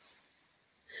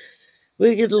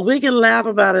 We can laugh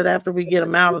about it after we get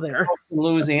him out of there."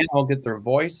 Louisiana will get their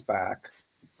voice back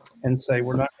and say,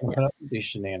 "We're not going to put up with these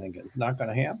shenanigans. Not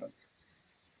going to happen."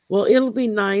 Well, it'll be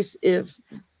nice if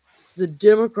the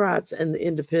Democrats and the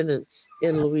independents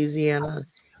in Louisiana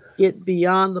get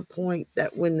beyond the point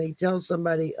that when they tell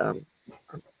somebody, I'm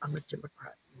a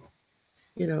Democrat,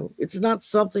 you know, it's not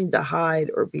something to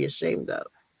hide or be ashamed of.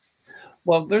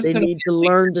 Well, they need to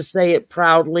learn to say it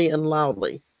proudly and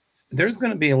loudly. There's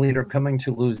going to be a leader coming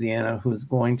to Louisiana who's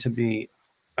going to be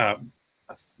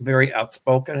very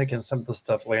outspoken against some of the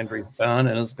stuff Landry's done,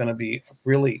 and is going to be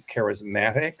really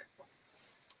charismatic.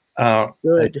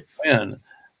 Good. Win.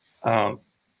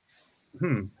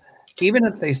 Even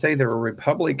if they say they're a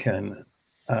Republican,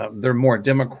 they're more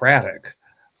Democratic,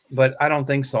 but I don't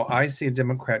think so. I see a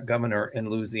Democrat governor in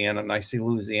Louisiana, and I see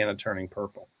Louisiana turning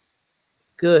purple.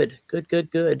 Good.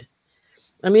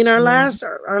 I mean, our last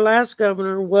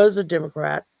governor was a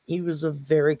Democrat. He was a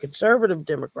very conservative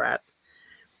Democrat,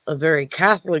 a very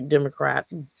Catholic Democrat,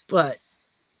 but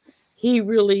he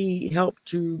really helped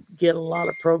to get a lot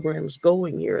of programs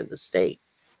going here in the state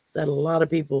that a lot of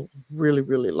people really,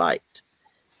 really liked.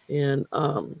 And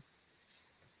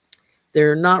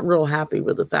they're not real happy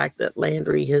with the fact that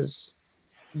Landry has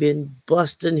been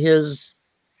busting his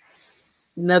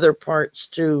nether parts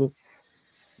to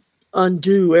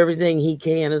undo everything he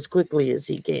can as quickly as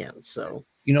he can. So,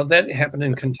 you know, that happened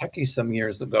in Kentucky some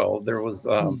years ago. There was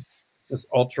this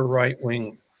ultra right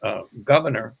wing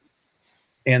governor,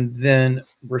 and then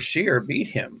Brashear beat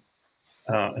him.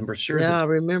 And Brashear's I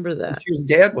remember that. Brashear's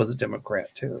dad was a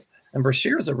Democrat too. And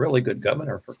Brashear's a really good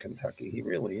governor for Kentucky. He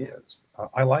really is.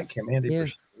 I like him. Andy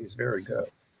Brashear. He's very good.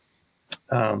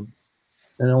 In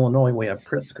Illinois, we have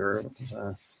Pritzker.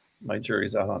 My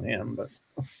jury's out on him, but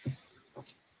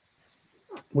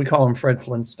we call him Fred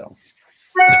Flintstone.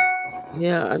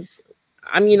 Yeah.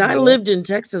 I mean, I lived in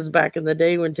Texas back in the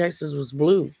day when Texas was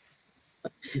blue.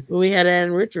 We had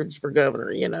Ann Richards for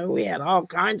governor. You know, we had all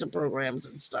kinds of programs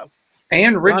and stuff.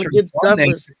 Ann Richards won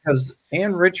that because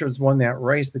Ann Richards won that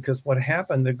race because what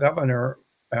happened, the governor,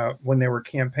 when they were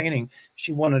campaigning,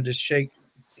 she wanted to shake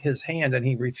his hand and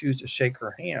he refused to shake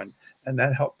her hand, and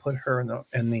that helped put her in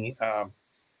the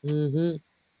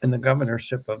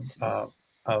governorship of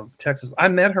Texas. I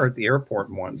met her at the airport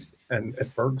once and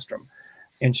at Bergstrom,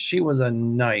 and she was a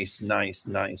nice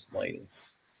lady.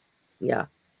 Yeah.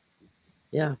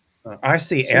 I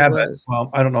see Abbott. Well,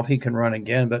 I don't know if he can run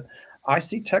again, but I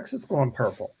see Texas going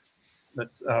purple.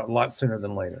 That's a lot sooner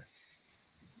than later.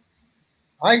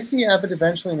 I see Abbott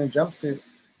eventually in a jumpsuit.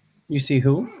 You see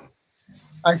who?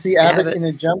 I see Abbott in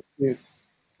a jumpsuit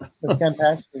with Ken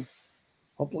Paxton.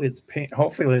 Hopefully it's pink.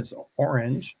 Hopefully it's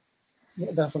orange.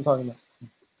 Yeah, that's what I'm talking about.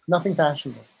 Nothing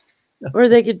fashionable. Or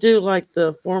they could do like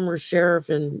the former sheriff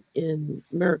in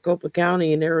Maricopa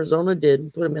County in Arizona did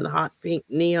and put him in hot pink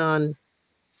neon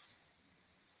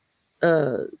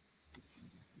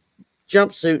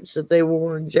jumpsuits that they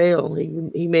wore in jail.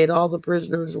 He made all the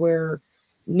prisoners wear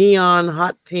neon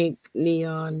hot pink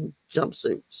neon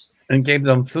jumpsuits and gave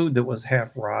them food that was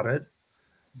half rotted.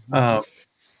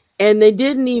 And they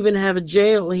didn't even have a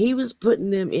jail. He was putting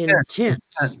them in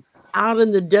tents out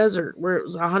in the desert where it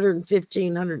was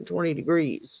 115, 120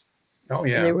 degrees. Oh,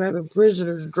 yeah. And they were having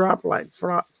prisoners drop like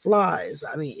flies.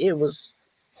 I mean, it was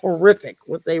horrific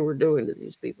what they were doing to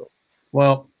these people.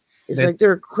 Well, it's like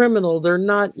they're a criminal. They're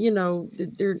not, you know,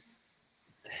 they're.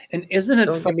 And isn't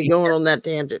it funny? Be going on that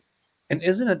tangent. And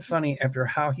isn't it funny after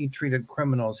how he treated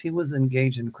criminals? He was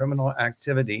engaged in criminal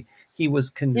activity. He was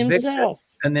convicted,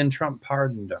 and then Trump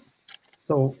pardoned him.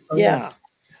 So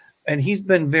and he's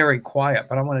been very quiet.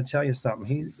 But I want to tell you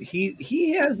something.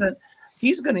 He hasn't.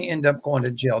 He's going to end up going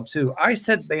to jail too. I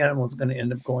said Bannon was going to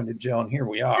end up going to jail, and here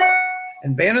we are.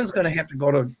 And Bannon's going to have to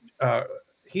go to.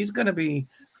 He's going to be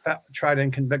tried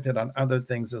and convicted on other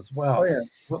things as well. Oh, yeah.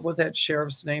 What was that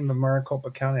sheriff's name in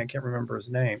Maricopa County? I can't remember his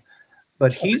name,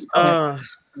 but he's going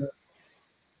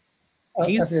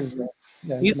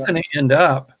to end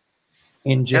up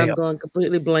in jail. I'm going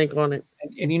completely blank on it.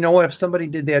 And you know what? If somebody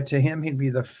did that to him, he'd be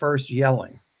the first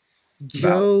yelling.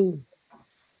 Joe.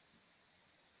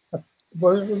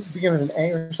 What was it, begin with an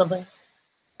A or something?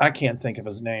 I can't think of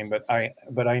his name, but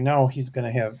I know he's going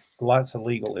to have lots of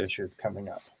legal issues coming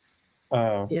up.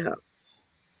 Yeah.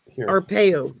 Here.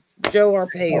 Arpaio. Joe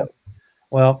Arpaio. Oh,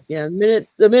 well, yeah.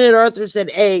 The minute Arthur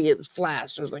said A, it was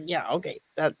flashed. I was like, yeah, okay.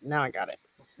 Now I got it.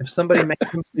 If somebody made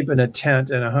him sleep in a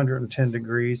tent at 110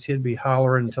 degrees, he'd be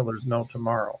hollering until there's no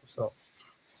tomorrow. So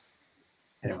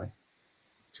anyway.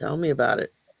 Tell me about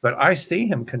it. But I see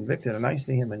him convicted and I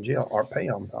see him in jail.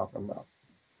 Arpaio I'm talking about.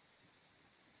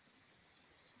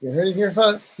 You heard it here,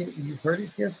 folks. You heard it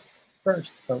here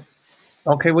first, folks.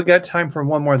 Okay, we got time for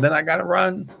one more. Then I got to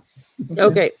run.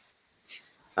 Okay.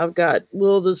 I've got,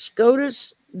 will the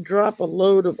SCOTUS drop a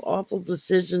load of awful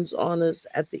decisions on us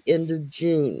at the end of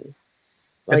June?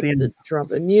 Like the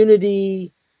Trump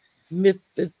immunity,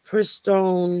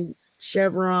 Mifpristone,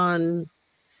 Chevron,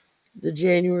 the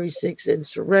January 6th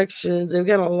insurrections. They've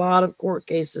got a lot of court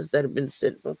cases that have been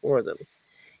sitting before them.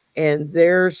 And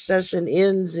their session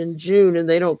ends in June and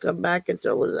they don't come back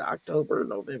until was it October,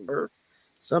 November,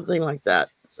 something like that.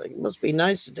 It's like, it must be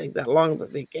nice to take that long of a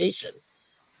vacation.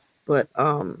 But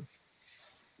there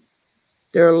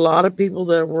are a lot of people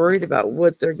that are worried about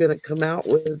what they're going to come out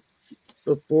with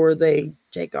before they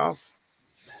take off.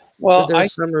 Well, their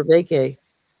summer vacay.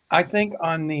 I think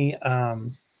on the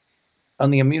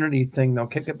immunity thing, they'll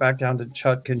kick it back down to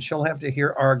Chutkan. She'll have to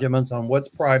hear arguments on what's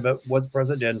private, what's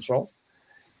presidential.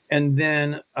 And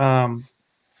then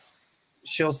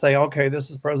she'll say, okay,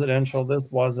 this is presidential. This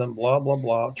wasn't, blah, blah,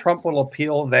 blah. Trump will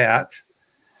appeal that.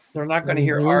 They're not going to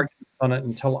hear arguments on it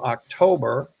until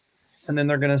October. And then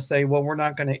they're going to say, well, we're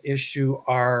not going to issue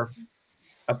our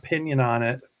opinion on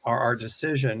it or our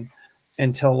decision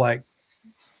until like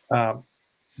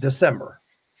December.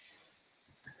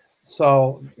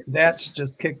 So that's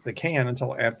just kicked the can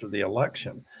until after the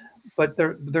election. But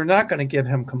they're not going to give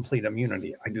him complete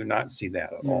immunity. I do not see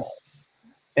that at all.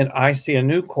 And I see a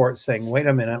new court saying, wait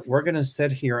a minute, we're going to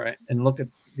sit here and look at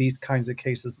these kinds of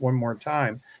cases one more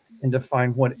time and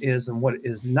define what is and what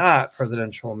is not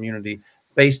presidential immunity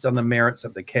based on the merits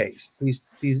of the case.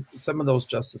 Some of those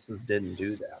justices didn't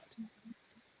do that.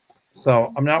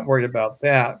 So I'm not worried about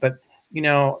that. But, you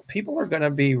know, people are going to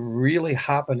be really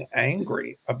hopping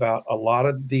angry about a lot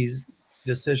of these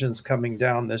decisions coming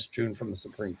down this June from the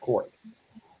Supreme Court.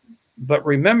 But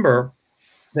remember,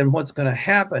 then what's going to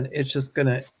happen, it's just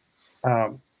going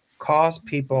to cause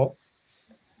people,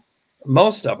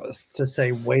 most of us, to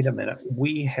say, wait a minute,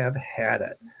 we have had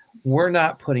it. We're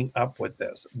not putting up with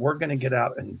this. We're going to get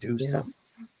out and do something.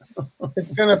 It's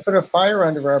going to put a fire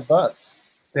under our butts.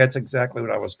 That's exactly what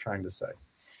I was trying to say.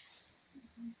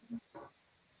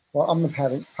 Well, I'm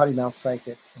the potty mouth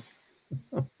psychic. So.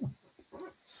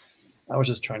 I was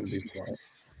just trying to be polite.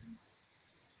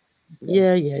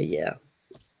 Yeah.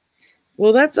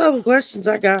 Well, that's all the questions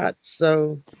I got.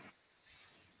 So,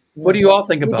 what do you all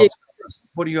think about SCOTUS?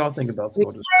 What do you all think about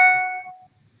SCOTUS?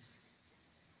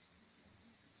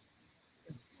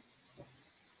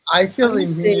 I feel the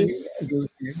immunity. You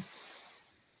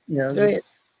know,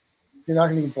 you're not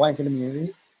going to get blanket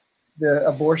immunity. The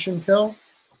abortion pill,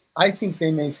 I think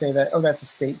they may say that, oh, that's a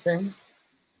state thing.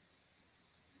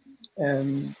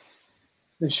 And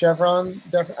the Chevron,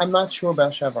 I'm not sure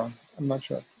about Chevron. I'm not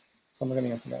sure. So I'm not going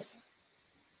to answer that.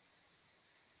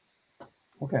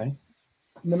 Okay.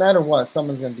 No matter what,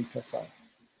 someone's going to be pissed off.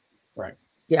 Right.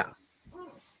 Yeah.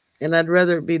 And I'd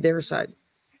rather it be their side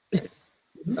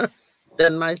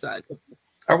than my side.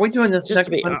 Are we doing this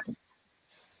next Monday?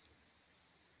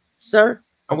 Sir?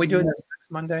 Are we doing this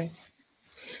next Monday?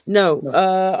 No.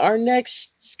 Our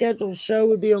next scheduled show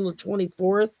would be on the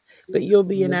 24th, but you'll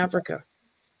be in Africa.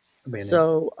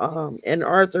 So, and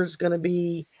Arthur's going to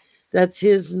be, that's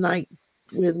his night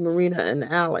with Marina and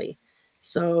Allie.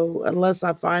 So unless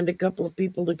I find a couple of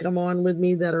people to come on with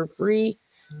me that are free,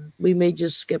 we may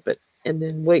just skip it and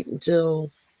then wait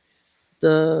until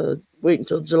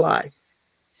July.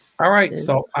 All right.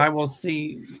 So I will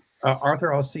see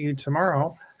Arthur. I'll see you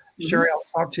tomorrow. Shari, I'll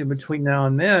talk to you between now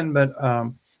and then, but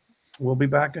we'll be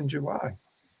back in July.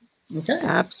 Okay.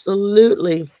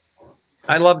 Absolutely.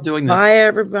 I love doing this. Bye,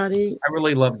 everybody. I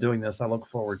really love doing this. I look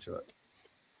forward to it.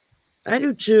 I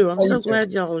do too. I'm I so do too.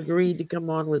 glad y'all agreed to come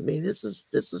on with me. This is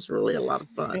really a lot of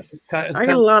fun. It's I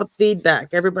got a lot of feedback.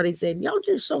 Everybody saying y'all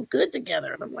do so good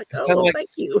together, and I'm like, oh, well, like, thank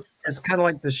you. It's kind of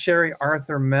like the Shari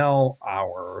Arthur Mel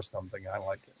hour or something. I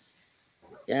like it.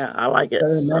 Yeah, I like it.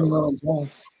 Better than So, Manuel and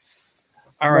Jeff.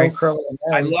 All right. No Curly and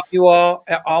I Mary. love you all.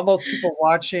 All those people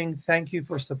watching, thank you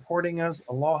for supporting us.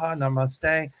 Aloha,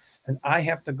 namaste. And I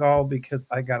have to go because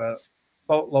I got a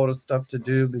boatload of stuff to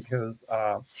do because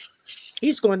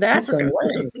he's going to He's going Africa.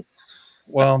 away.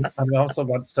 well, I've also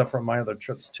got stuff from my other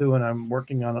trips too, and I'm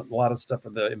working on a lot of stuff for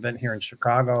the event here in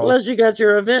Chicago. Plus, you got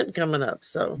your event coming up.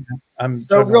 So,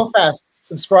 So real fast,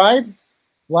 subscribe,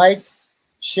 like,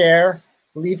 share,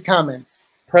 leave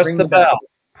comments. Press Ring the bell.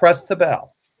 Press the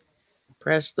bell.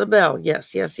 Press the bell.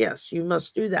 Yes, yes, yes. You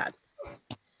must do that.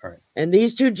 All right. And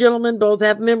these two gentlemen both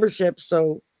have memberships,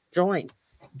 so join.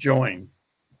 Join.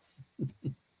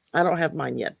 I don't have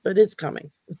mine yet, but it's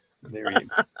coming. There you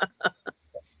go.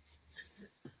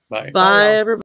 Bye. Bye, everybody.